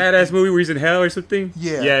 that sad-ass movie where he's in hell or something?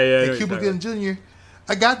 Yeah. And Cuba Gooding Jr.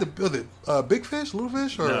 I got the Big Fish, Little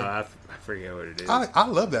Fish, or no, I forget what it is. I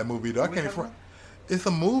love that movie though. It's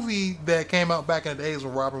a movie that came out back in the days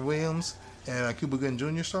with Robin Williams and Cuba Gooding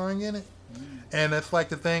Jr. starring in it, and it's like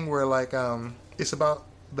the thing where like it's about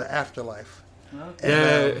the afterlife. Okay.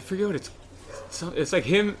 And, I forget what it's. It's like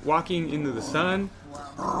him walking into the sun.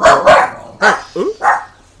 Ooh.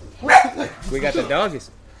 We got the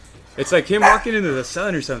doggies. It's like him walking into the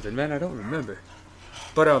sun or something, man. I don't remember,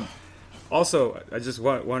 but also, I just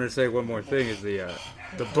wanted to say one more thing. Is the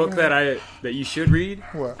book that you should read?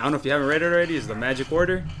 What? I don't know if you haven't read it already. Is The Magic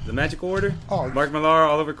Order? The Magic Order? Oh, Mark Millar,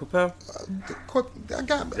 Oliver Coipel.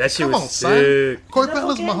 That shit was sick.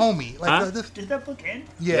 Coipel is my homie. Like, did that book end?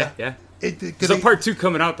 Yeah. There's a part 2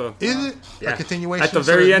 coming out though. Is it? Yeah. A continuation. At the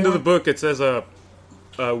very end of the book, it says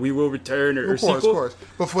we will return or sequel. Of course.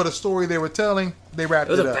 But for the story they were telling, they wrapped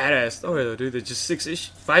it up. It was a badass story though, dude. It's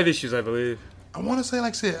just 5 issues, I believe. I want to say,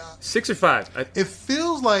 like I said, 6 or 5. It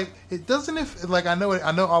feels like it doesn't. Like I know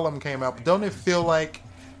all of them came out, but don't it feel like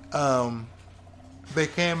they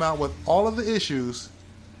came out with all of the issues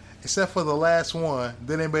except for the last one?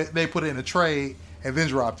 Then they put it in a trade and then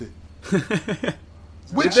dropped it.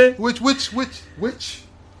 Which ain't a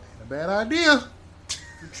bad idea.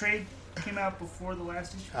 The trade came out before the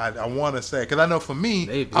last issue. I want to say, because I know for me,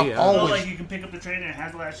 maybe, I'm always like you can pick up the trade and it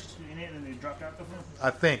has the last issue in it, and they dropped out the film. I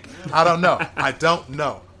think. I don't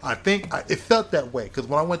know. I think it felt that way because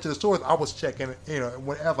when I went to the stores, I was checking.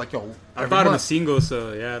 When I was like, "Yo," I bought them a single,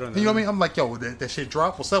 so yeah, I don't know. You know what I mean? I'm like, "Yo, that shit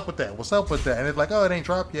dropped. What's up with that? What's up with that?" And it's like, "Oh, it ain't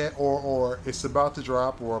dropped yet," or it's about to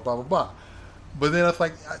drop, or blah blah blah. But then it's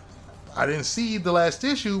like, I didn't see the last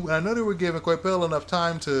issue, and I know they were giving Coipel enough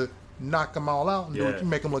time to knock them all out and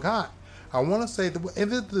make them look hot. I want to say the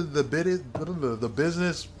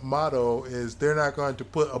business motto is they're not going to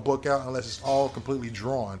put a book out unless it's all completely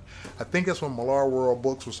drawn. I think that's when Millar World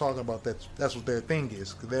Books was talking about that. That's what their thing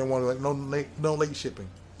is because they don't want to no late shipping.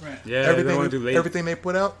 Right. Yeah, they don't want to do late. Everything they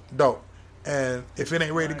put out, dope. And if it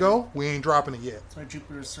ain't ready to go, we ain't dropping it yet. That's why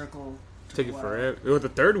Jupiter's Circle took it forever. The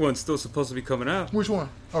third one's still supposed to be coming out. Which one?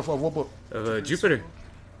 Of what book? Of Jupiter.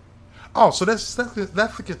 Oh, so that's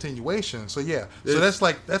the continuation. So yeah, so that's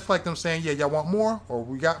like them saying, yeah, y'all want more, or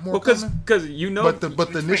we got more. Well, coming? because you know, but the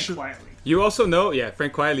Frank initial, Quietly. you also know,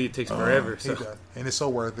 Frank Quietly, it takes forever. he So does. And it's so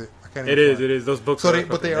worth it. I can't. it is. Those books. So are they,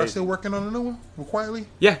 but they are amazing. still working on a new one, well, quietly.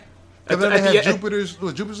 Yeah. Because then they have Jupiter's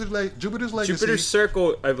Legacy, Jupiter's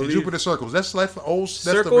Circle, I believe. Jupiter's Circles. That's like the old. That's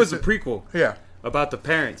Circle is the prequel. Yeah. About the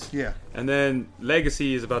parents. Yeah. And then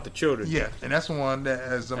Legacy is about the children. Yeah, and that's the one that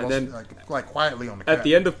has the And most then like quietly on the. At cap.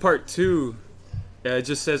 the end of part 2, it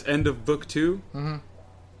just says end of book 2, and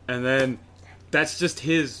then that's just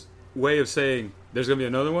his way of saying there's gonna be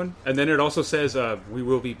another one. And then it also says we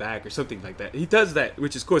will be back or something like that. He does that,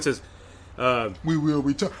 which is cool. It says. We will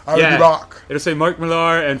return. I'll be back. It'll say Mark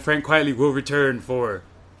Millar and Frank Quietly will return for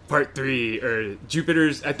part 3 or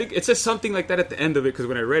Jupiter's. I think it says something like that at the end of it because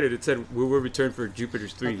when I read it, it said we will return for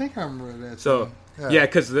Jupiter's 3. I think I remember that. So too. yeah,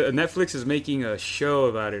 because Netflix is making a show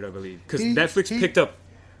about it, I believe. Because Netflix picked up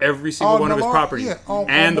every single all one of his Millar- properties yeah, all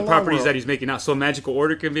and the Millar properties world. that he's making now. So Magical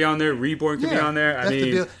Order can be on there, Reborn can be on there. I that's mean,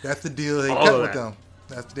 the deal. That's the deal he all cut of with that. them.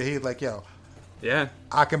 That's the he's like, yo, yeah,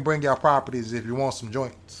 I can bring y'all properties if you want some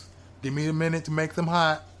joints. Give me a minute to make them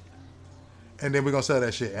hot, and then we're gonna sell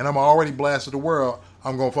that shit. And I'm already blasted the world.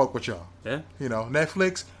 I'm gonna fuck with y'all. yeah. You know,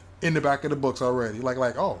 Netflix in the back of the books already. Like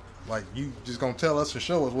you just gonna tell us and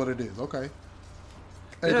show us what it is. Okay.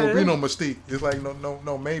 Ain't gonna be no mystique. It's like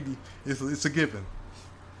no maybe. It's a given.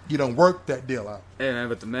 You don't work that deal out. Hey man,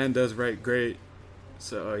 but the man does write great,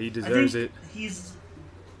 so he I deserves think it. he's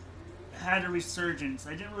had a resurgence.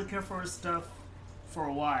 I didn't really care for his stuff for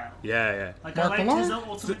a while. Yeah. Like Mark I liked Millar? his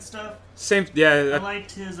Ultimate stuff. Same. I Yeah.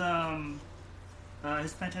 liked his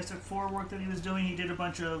Fantastic Four work that he was doing. He did a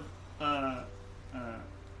bunch of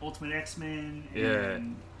Ultimate X-Men, and Yeah.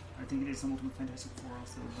 I think he did some Ultimate Fantastic Four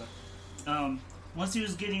also. But once he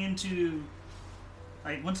was getting into,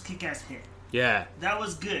 like, once Kick-Ass hit, Yeah. that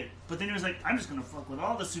was good. But then he was like, I'm just gonna fuck with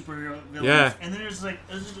all the superhero villains. Yeah. And then it was like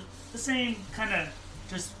the same kind of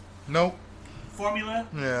just Nope. formula.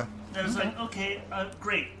 Yeah. That was like, okay,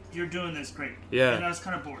 great, you're doing this, great. Yeah. And I was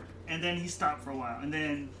kind of bored. And then he stopped for a while. And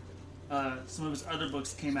then some of his other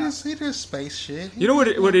books came out. He did space shit. You know what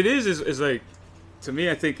it is like, to me,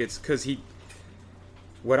 I think it's because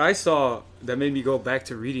what I saw that made me go back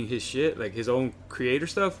to reading his shit, like his own creator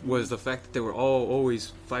stuff, was the fact that they were all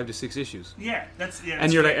always 5 to 6 issues. Yeah, that's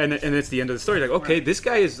And you're great. like, and it's the end of the story. Like, okay, Right. this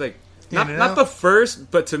guy is like not In and not out. the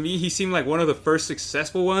first, but to me, he seemed like one of the first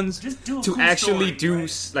successful ones Just do a to cool actually story, do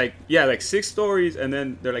right? like 6 stories, and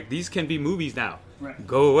then they're like, these can be movies now. Right.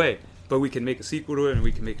 Go away, but we can make a sequel to it, and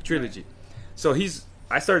we can make a trilogy. So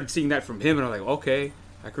I started seeing that from him, and I'm like, okay,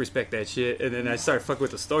 I can respect that shit. And then I started fucking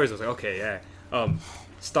with the stories. I was like, okay, yeah,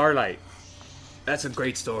 Starlight. That's a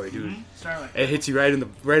great story, dude. Starlight. It hits you right in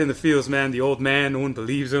the feels, man. The old man, no one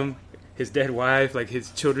believes him. His dead wife, like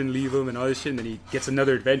his children leave him and all this shit, and then he gets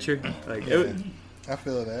another adventure. Like, I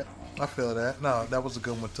feel that. No, that was a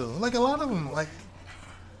good one too. Like a lot of them, like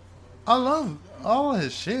I love all of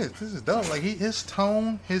his shit. This is dope. Like his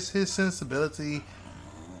tone, his sensibility,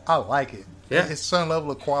 I like it. Yeah. It's a certain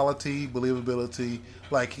level of quality, believability.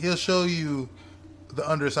 Like he'll show you the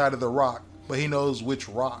underside of the rock, but he knows which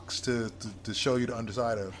rocks to show you the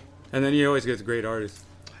underside of. and then he always gets great artists.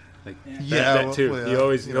 Like Yeah, that too. well, He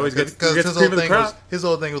always you know, gets because his his whole cream of the thing was crop. his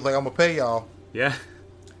whole thing was like, I'm gonna pay y'all Yeah,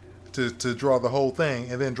 to draw the whole thing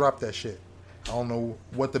and then drop that shit. I don't know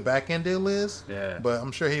what the back end deal is. Yeah. But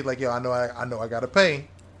I'm sure he's like, yo, I know I gotta pay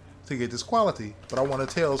to get this quality, but I want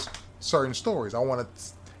to tell certain stories. I want to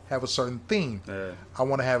have a certain theme. Yeah. I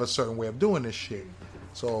want to have a certain way of doing this shit.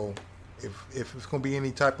 So if it's gonna be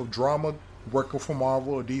any type of drama working for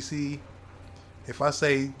Marvel or DC, if I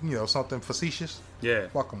say something facetious, yeah.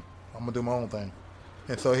 fuck them. I'm gonna do my own thing.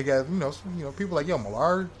 And so he got people like, yo,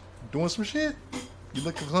 Millar doing some shit. You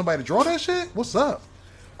looking for somebody to draw that shit? What's up?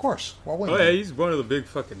 Of course. Why wouldn't Oh yeah, you? he's one of the big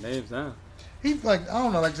fucking names now. He's like, I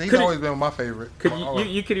don't know, like I said, he's Could he- always been my favorite. Could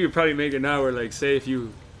you could even probably make it now where, like, say if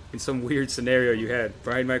you, in some weird scenario, you had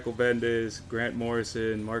Brian Michael Bendis, Grant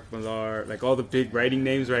Morrison, Mark Millar, like all the big writing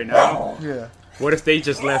names right now. Yeah. What if they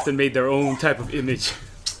just left and made their own type of image,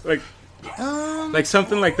 like Like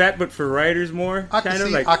something like that, but for writers more, I can kind of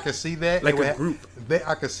see, like I can see that. like They would a ha- group.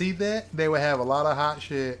 I could see that they would have a lot of hot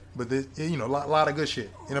shit, but a lot of good shit.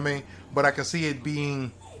 You know what I mean? But I can see it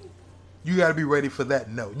being. You got to be ready for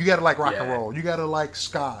that note. You got to like rock and Yeah. roll. You got to like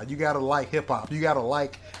ska. You got to like hip hop. You got to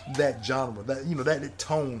like that genre. That that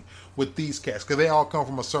tone with these cats, because they all come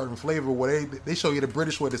from a certain flavor where they show you the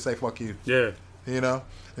British way to say fuck you. Yeah,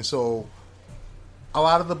 And so a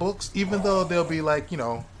lot of the books, even though they'll be like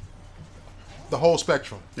the whole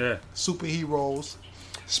spectrum. yeah, Superheroes,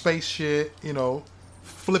 space shit,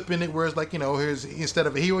 flipping it where it's like, here's instead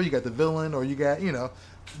of a hero, you got the villain, or you got,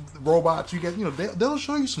 robots. You got, they'll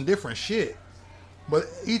show you some different shit. But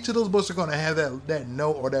each of those books are going to have that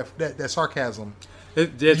note or that sarcasm.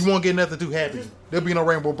 You won't get nothing too happy. There'll be no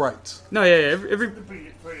Rainbow Brights. No, yeah. Every The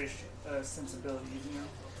British sensibilities,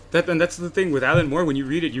 that's the thing with Alan Moore. When you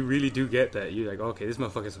read it, you really do get that. You're like, okay, this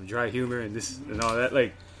motherfucker's some dry humor and this and all that.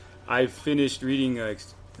 Like, I finished reading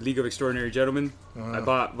League of Extraordinary Gentlemen. I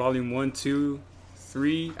bought volume 1, 2,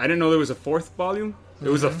 3. I didn't know there was a 4th volume. It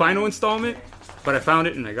was a final installment, but I found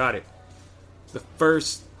it and I got it. The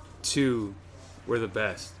first 2 were the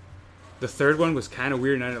best. The third one was kind of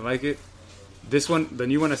weird and I didn't like it. This one, the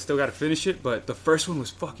new one, I still got to finish it, but the first one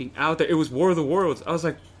was fucking out there. It was War of the Worlds. I was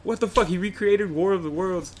like, what the fuck? He recreated War of the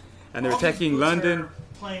Worlds, and they're attacking London.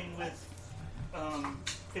 Playing with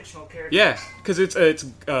fictional characters. Yeah, because it's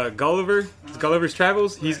Gulliver. It's Gulliver's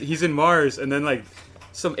Travels. He's in Mars, and then like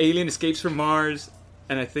some alien escapes from Mars,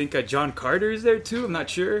 and I think John Carter is there too. I'm not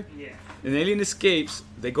sure. Yeah. An alien escapes.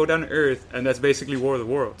 They go down to Earth, and that's basically War of the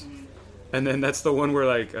Worlds. And then that's the one where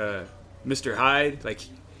like Mr. Hyde, like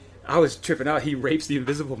I was tripping out. He rapes the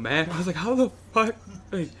Invisible Man. I was like, how the fuck?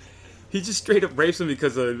 Like, he just straight up rapes him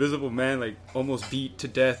because the Invisible Man like almost beat to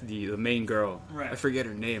death the main girl. Right. I forget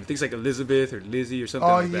her name. I think it's like Elizabeth or Lizzie or something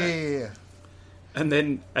like that. Yeah. And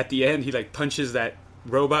then at the end, he like punches that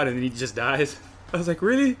robot and then he just dies. I was like,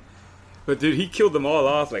 really? But dude, he killed them all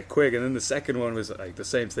off like quick. And then the second one was like the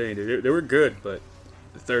same thing. They were good, but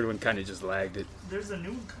the third one kind of just lagged it. There's a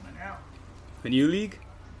new one coming out. A new League?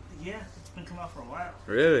 Yeah, it's been coming out for a while.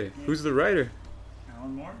 Really? Yeah. Who's the writer?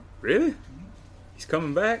 Alan Moore. Really? He's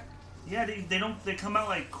coming back? Yeah, they come out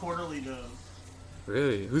like quarterly though.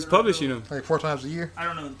 Really? Who's publishing them? Like 4 times a year. I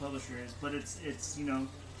don't know who the publisher is, but it's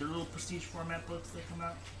they're little prestige format books that come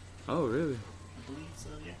out. Oh, really? I believe so.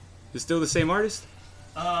 Yeah. It's still the same artist?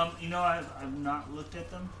 I've not looked at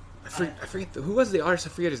them. I forget who was the artist? I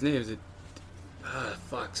forget his name. Is it?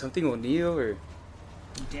 Something O'Neill or?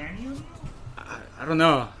 Daniel. I don't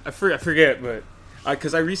know. I forget, but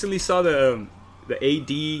because I recently saw the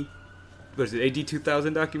AD. Was it AD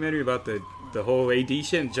 2000 documentary about the whole AD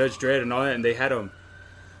shit and Judge Dredd and all that, and they had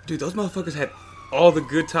dude, those motherfuckers had all the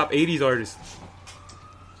good top 80s artists.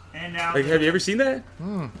 And now, like, have you ever seen that?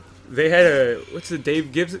 They had what's the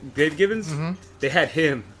Dave Gibbons? Mm-hmm. They had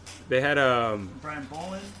him. They had Brian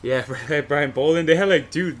Boland. Yeah, Brian Boland. They had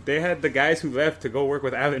they had the guys who left to go work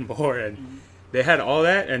with Alan Moore, and they had all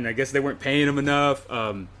that, and I guess they weren't paying them enough.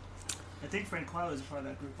 I think Frank Quile was a part of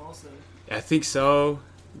that group also. I think so.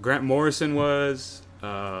 Grant Morrison was.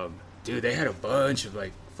 Dude, they had a bunch of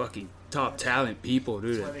like fucking top talent people,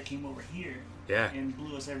 dude. That's why they came over here. Yeah. And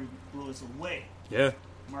blew us away. Yeah.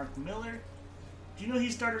 Mark Miller. Do you know he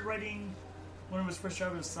started writing one of his first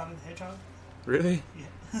jobs was Sonic the Hedgehog? Really?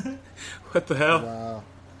 Yeah. What the hell? Wow.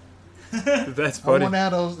 That's funny. I wonder how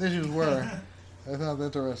those issues were. That sounds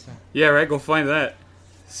interesting. Yeah, right. Go find that.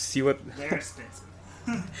 See what. They're expensive.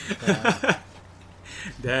 Wow.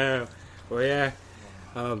 Damn. Well, yeah.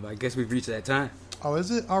 I guess we've reached that time. Oh,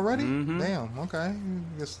 is it already? Mm-hmm. Damn. Okay.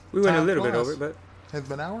 We went a little bit over, but it's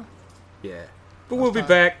been an hour. Yeah. But we'll be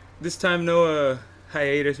back this time. No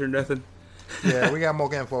hiatus or nothing. Yeah, we got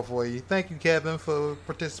more info for you. Thank you, Kevin, for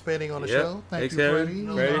participating on the show. Thanks, you, Kevin.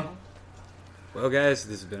 Freddie. Ready? Well, guys,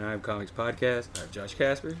 this has been I Am Comics Podcast. I'm Josh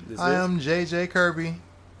Casper. I am JJ Kirby.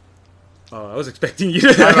 Oh, I was expecting you to.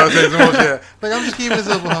 I know, it's bullshit. Like, I'm just keeping it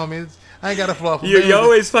simple, homies. I ain't got a fluff. You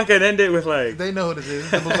always fucking end it with like. They know who this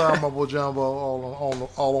is. The Bizarre Mumbo Jumbo,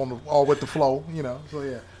 all with the flow, you know. So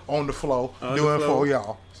yeah, on the flow, doing it for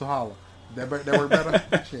y'all. So holla. That work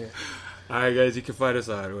better? Shit. All right, guys, you can find us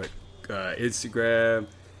on Instagram,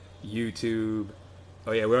 YouTube.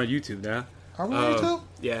 Oh yeah, we're on YouTube now. Are we on YouTube?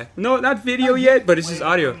 Yeah. No, not video yet, but it's just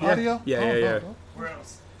audio. Audio? Yeah. Where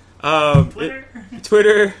else?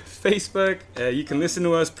 Twitter, Facebook. You can listen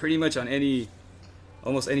to us pretty much on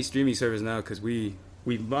almost any streaming service now because we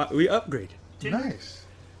upgraded. Nice.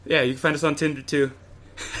 Yeah, you can find us on Tinder too.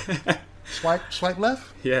 Swipe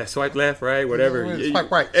left? Yeah, swipe left, right, whatever.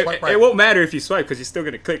 Swipe right. It won't matter if you swipe because you're still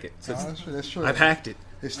gonna click it. So that's true. I've hacked it.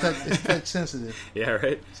 It's touch sensitive. Yeah,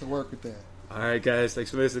 right. So work with that. All right, guys.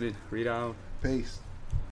 Thanks for listening. Read on. Peace.